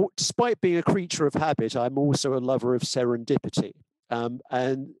 despite being a creature of habit, I'm also a lover of serendipity.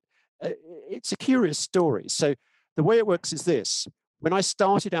 And it's a curious story. So the way it works is this. When I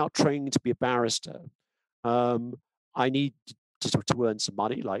started out training to be a barrister, I needed to earn some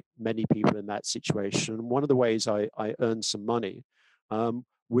money, like many people in that situation. And one of the ways I earned some money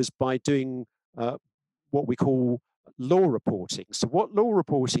was by doing what we call law reporting. So what law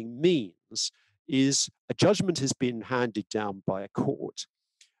reporting means is a judgment has been handed down by a court,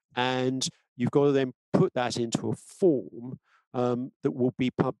 and you've got to then put that into a form that will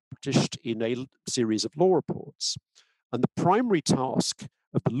be published in a series of law reports. And the primary task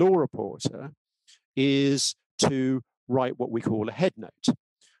of the law reporter is to write what we call a head note,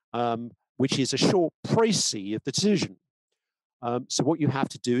 which is a short précis of the decision. So what you have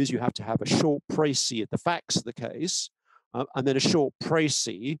to do is you have to have a short précis of the facts of the case, and then a short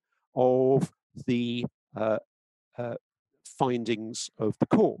précis of the findings of the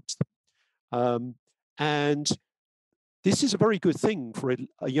court. And this is a very good thing for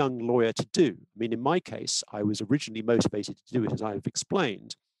a young lawyer to do. I mean, in my case, I was originally motivated to do it, as I've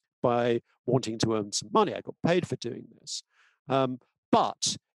explained, by wanting to earn some money. I got paid for doing this.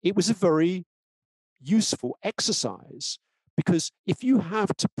 But it was a very useful exercise, because if you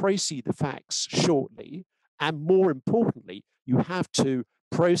have to précis the facts shortly, and more importantly, you have to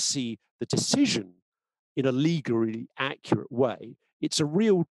précis the decision in a legally accurate way, it's a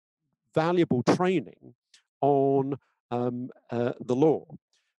real valuable training on the law.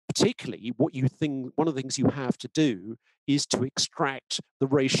 Particularly, one of the things you have to do is to extract the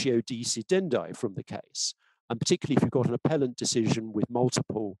ratio decidendi from the case. And particularly if you've got an appellant decision with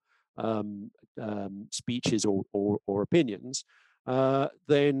multiple speeches or opinions,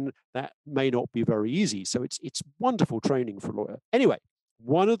 then that may not be very easy. So it's wonderful training for a lawyer. Anyway,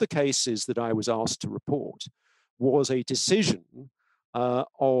 one of the cases that I was asked to report was a decision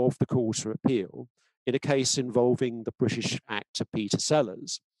of the Court of Appeal in a case involving the British actor Peter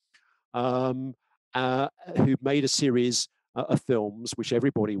Sellers, who made a series of films, which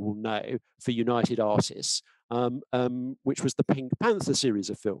everybody will know, for United Artists, which was the Pink Panther series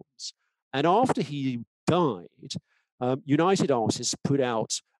of films. And after he died, United Artists put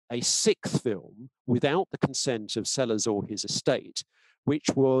out a sixth film without the consent of Sellers or his estate, which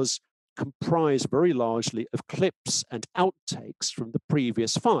was comprised very largely of clips and outtakes from the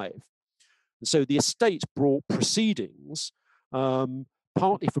previous five. And so the estate brought proceedings,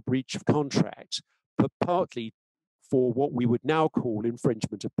 partly for breach of contract, but partly for what we would now call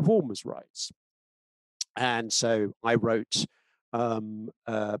infringement of performers' rights. And so I wrote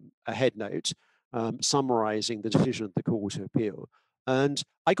a head note summarizing the decision of the Court of Appeal. And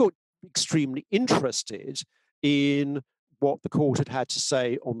I got extremely interested in what the court had to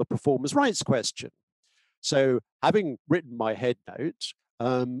say on the performers' rights question. So having written my head note,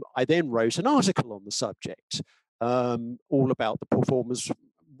 I then wrote an article on the subject, all about the performers'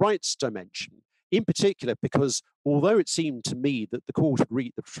 rights dimension, in particular because although it seemed to me that the court had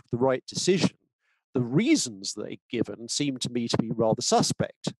reached the right decision, the reasons they'd given seemed to me to be rather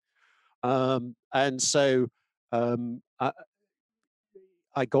suspect. And so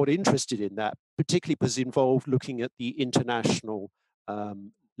I got interested in that, particularly because it involved looking at the international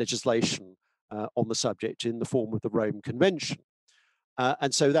legislation on the subject in the form of the Rome Convention.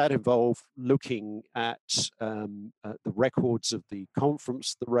 And so that involved looking at the records of the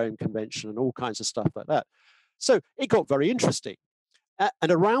conference, the Rome Convention, and all kinds of stuff like that. So it got very interesting.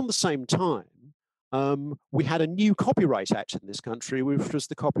 And around the same time, we had a new Copyright Act in this country, which was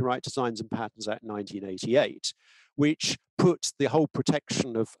the Copyright Designs and Patents Act 1988, which put the whole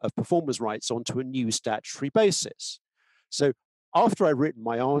protection of performers' rights onto a new statutory basis. So after I'd written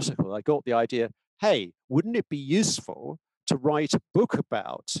my article, I got the idea, hey, wouldn't it be useful to write a book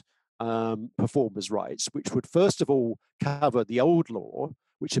about performers' rights, which would first of all cover the old law,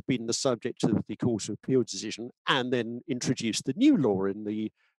 which had been the subject of the Court of Appeal decision, and then introduce the new law in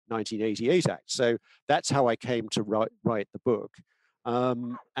the 1988 Act. So that's how I came to write the book.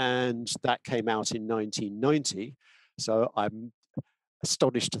 And that came out in 1990. So I'm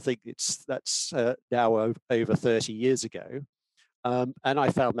astonished to think that's now over 30 years ago. And I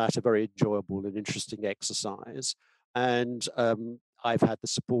found that a very enjoyable and interesting exercise. And I've had the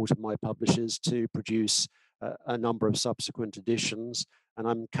support of my publishers to produce a number of subsequent editions. And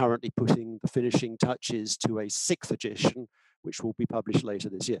I'm currently putting the finishing touches to a 6th edition, which will be published later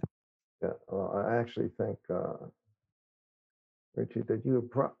this year. Yeah, well, I actually think, Richard, that you're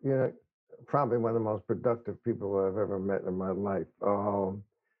probably one of the most productive people I've ever met in my life. Well,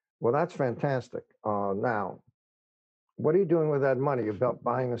 that's fantastic. Now, what are you doing with that money? You about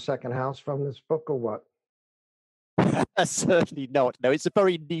buying a second house from this book or what? Certainly not. No, it's a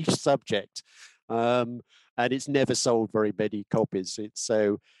very niche subject, and it's never sold very many copies.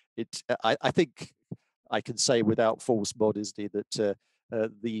 I think I can say without false modesty that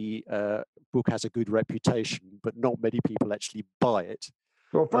the book has a good reputation, but not many people actually buy it.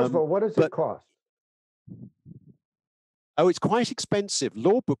 Well, first of all, what does it cost? Oh, it's quite expensive.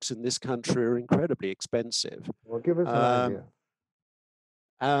 Law books in this country are incredibly expensive. Well, give us an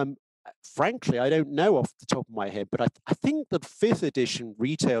idea. Frankly, I don't know off the top of my head, but I think the 5th edition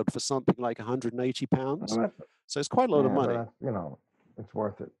retailed for something like £180. So it's quite a lot of money. It's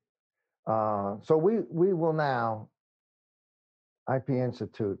worth it. So we will now, IP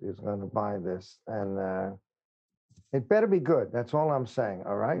Institute is going to buy this, and it better be good. That's all I'm saying.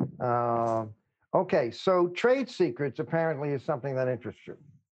 All right. Okay. So trade secrets apparently is something that interests you.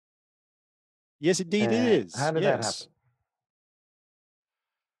 Yes, indeed it is. How did that happen?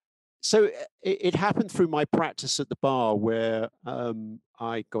 So it happened through my practice at the bar, where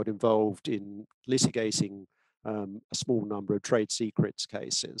I got involved in litigating a small number of trade secrets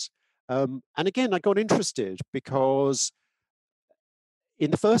cases. And again, I got interested because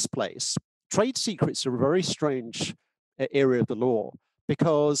in the first place, trade secrets are a very strange area of the law,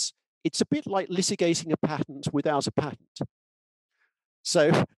 because it's a bit like litigating a patent without a patent.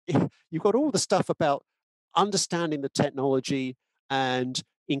 So you've got all the stuff about understanding the technology and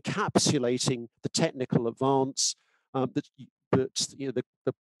encapsulating the technical advance that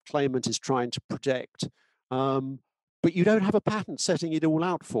the claimant is trying to protect, but you don't have a patent setting it all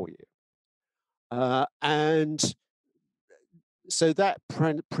out for you. And so that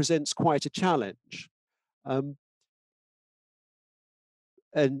presents quite a challenge.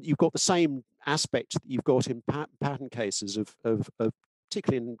 And you've got the same aspect that you've got in patent cases of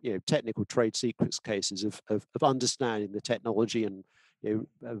particularly in technical trade secrets cases of understanding the technology and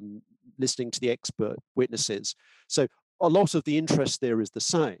listening to the expert witnesses. So a lot of the interest there is the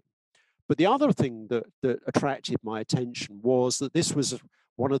same. But the other thing that attracted my attention was that this was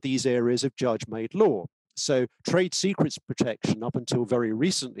one of these areas of judge-made law. So trade secrets protection up until very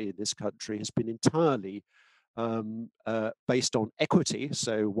recently in this country has been entirely based on equity,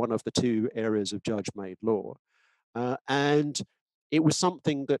 so one of the 2 areas of judge-made law. And it was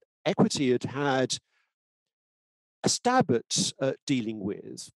something that equity had a stab at dealing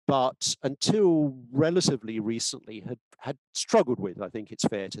with, but until relatively recently had struggled with, I think it's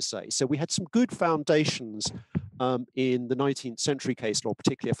fair to say. So we had some good foundations in the 19th century case law,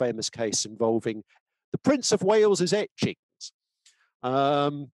 particularly a famous case involving the Prince of Wales's etchings.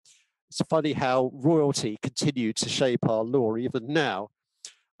 It's funny how royalty continued to shape our law even now.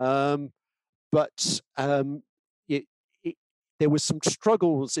 But there was some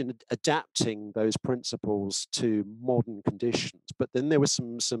struggles in adapting those principles to modern conditions. But then there was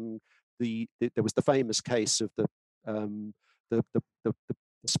there was the famous case of the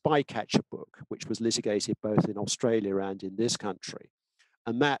Spycatcher book, which was litigated both in Australia and in this country,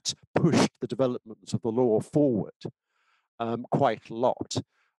 and that pushed the development of the law forward quite a lot.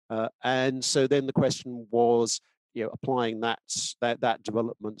 And so then the question was, applying that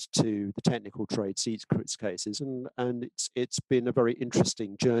development to the technical trade secrets cases, and it's been a very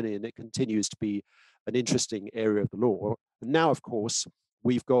interesting journey, and it continues to be an interesting area of the law. And now, of course,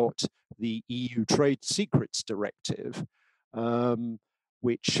 we've got the EU Trade Secrets Directive,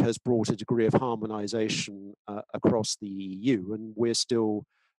 which has brought a degree of harmonization across the EU, and we're still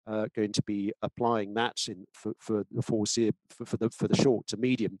going to be applying that for the short to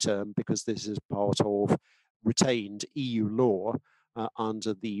medium term, because this is part of retained EU law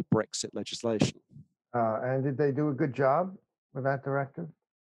under the Brexit legislation. And did they do a good job with that directive,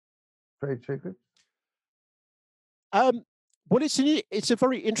 trade secrets? Well, it's a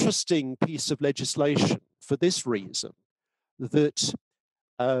very interesting piece of legislation for this reason, that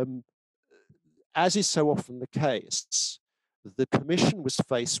as is so often the case, the Commission was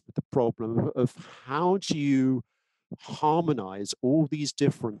faced with the problem of how do you harmonize all these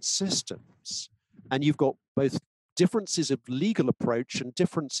different systems? And you've got both differences of legal approach and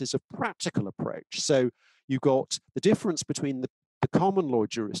differences of practical approach. So you've got the difference between the common law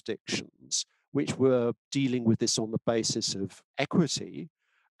jurisdictions, which were dealing with this on the basis of equity,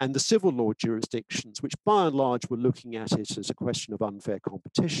 and the civil law jurisdictions, which by and large were looking at it as a question of unfair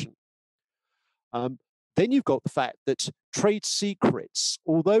competition. Then you've got the fact that trade secrets,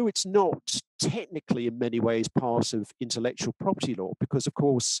 although it's not technically in many ways part of intellectual property law, because of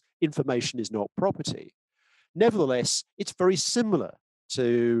course information is not property, nevertheless, it's very similar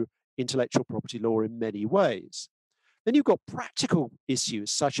to intellectual property law in many ways. Then you've got practical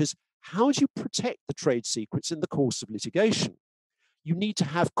issues such as how do you protect the trade secrets in the course of litigation? You need to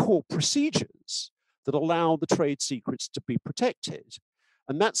have court procedures that allow the trade secrets to be protected.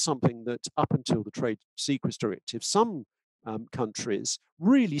 And that's something that up until the Trade Secrets Directive, some countries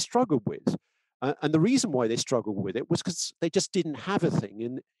really struggled with. And the reason why they struggled with it was because they just didn't have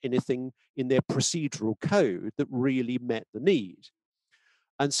anything in their procedural code that really met the need.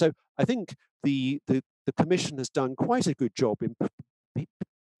 And so I think the Commission has done quite a good job in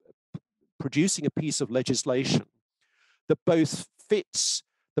producing a piece of legislation that both fits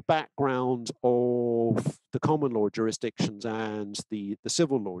the background of the common law jurisdictions and the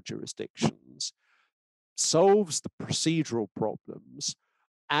civil law jurisdictions, solves the procedural problems,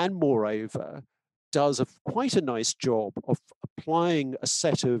 and moreover, does quite a nice job of applying a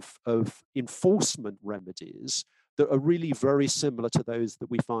set of enforcement remedies that are really very similar to those that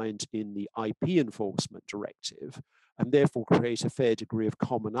we find in the IP enforcement directive, and therefore create a fair degree of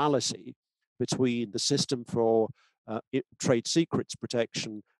commonality between the system for trade secrets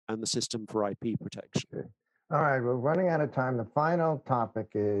protection and the system for IP protection. Okay. All right, we're running out of time. The final topic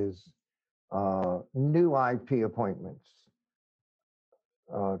is new IP appointments.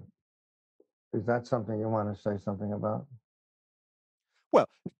 Is that something you want to say something about? Well,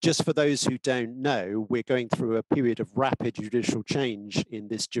 just for those who don't know, we're going through a period of rapid judicial change in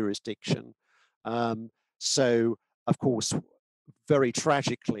this jurisdiction. So, of course, very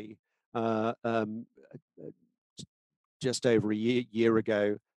tragically, just over a year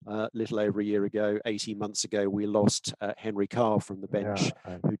ago, little over a year ago, 18 months ago, we lost Henry Carr from the bench,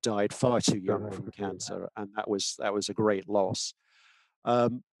 who died far too young from cancer, and that was a great loss.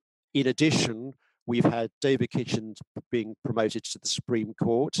 In addition, we've had David Kitchen being promoted to the Supreme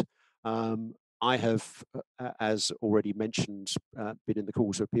Court. I have, as already mentioned, been in the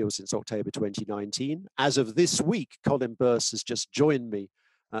Court of Appeal since October 2019. As of this week, Colin Burse has just joined me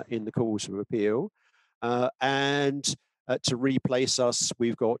in the Court of Appeal. And to replace us,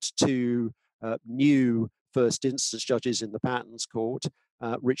 we've got two new first instance judges in the Patents Court,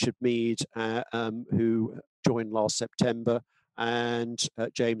 Richard Mead, who joined last September, and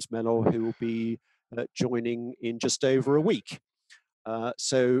James Mellor, who will be joining in just over a week.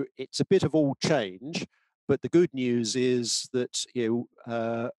 So it's a bit of all change, but the good news is that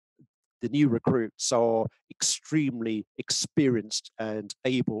the new recruits are extremely experienced and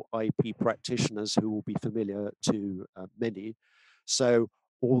able IP practitioners who will be familiar to many. So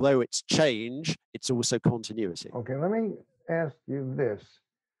although it's change, it's also continuity. Okay, let me ask you this.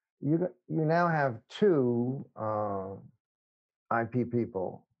 You now have two IP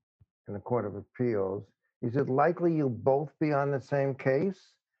people in the Court of Appeals. Is it likely you'll both be on the same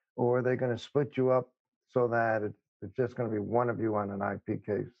case, or are they going to split you up so that it's just going to be one of you on an IP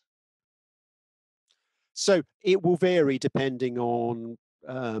case? So it will vary depending on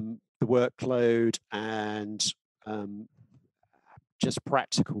the workload and just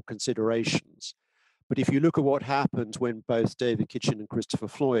practical considerations. But if you look at what happened when both David Kitchen and Christopher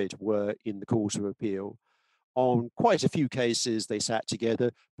Floyd were in the Court of Appeal, on quite a few cases they sat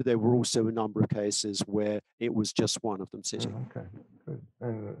together, but there were also a number of cases where it was just one of them sitting. Okay, good.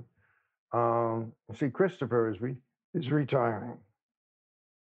 And see, Christopher is retiring.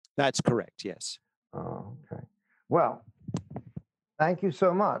 That's correct, yes. Okay. Well, thank you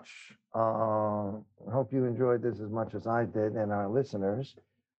so much. I hope you enjoyed this as much as I did and our listeners.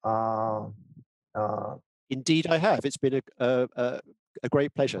 Indeed, I have. It's been a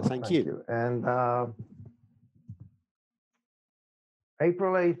great pleasure. Thank you. And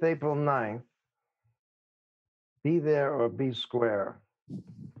April 8th, April 9th, be there or be square.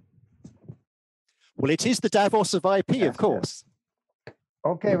 Well, it is the Davos of IP, yes, of course. Yes.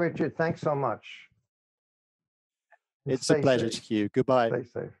 Okay, Richard, thanks so much. It's a pleasure, Hugh. Goodbye. Stay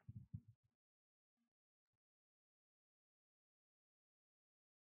safe.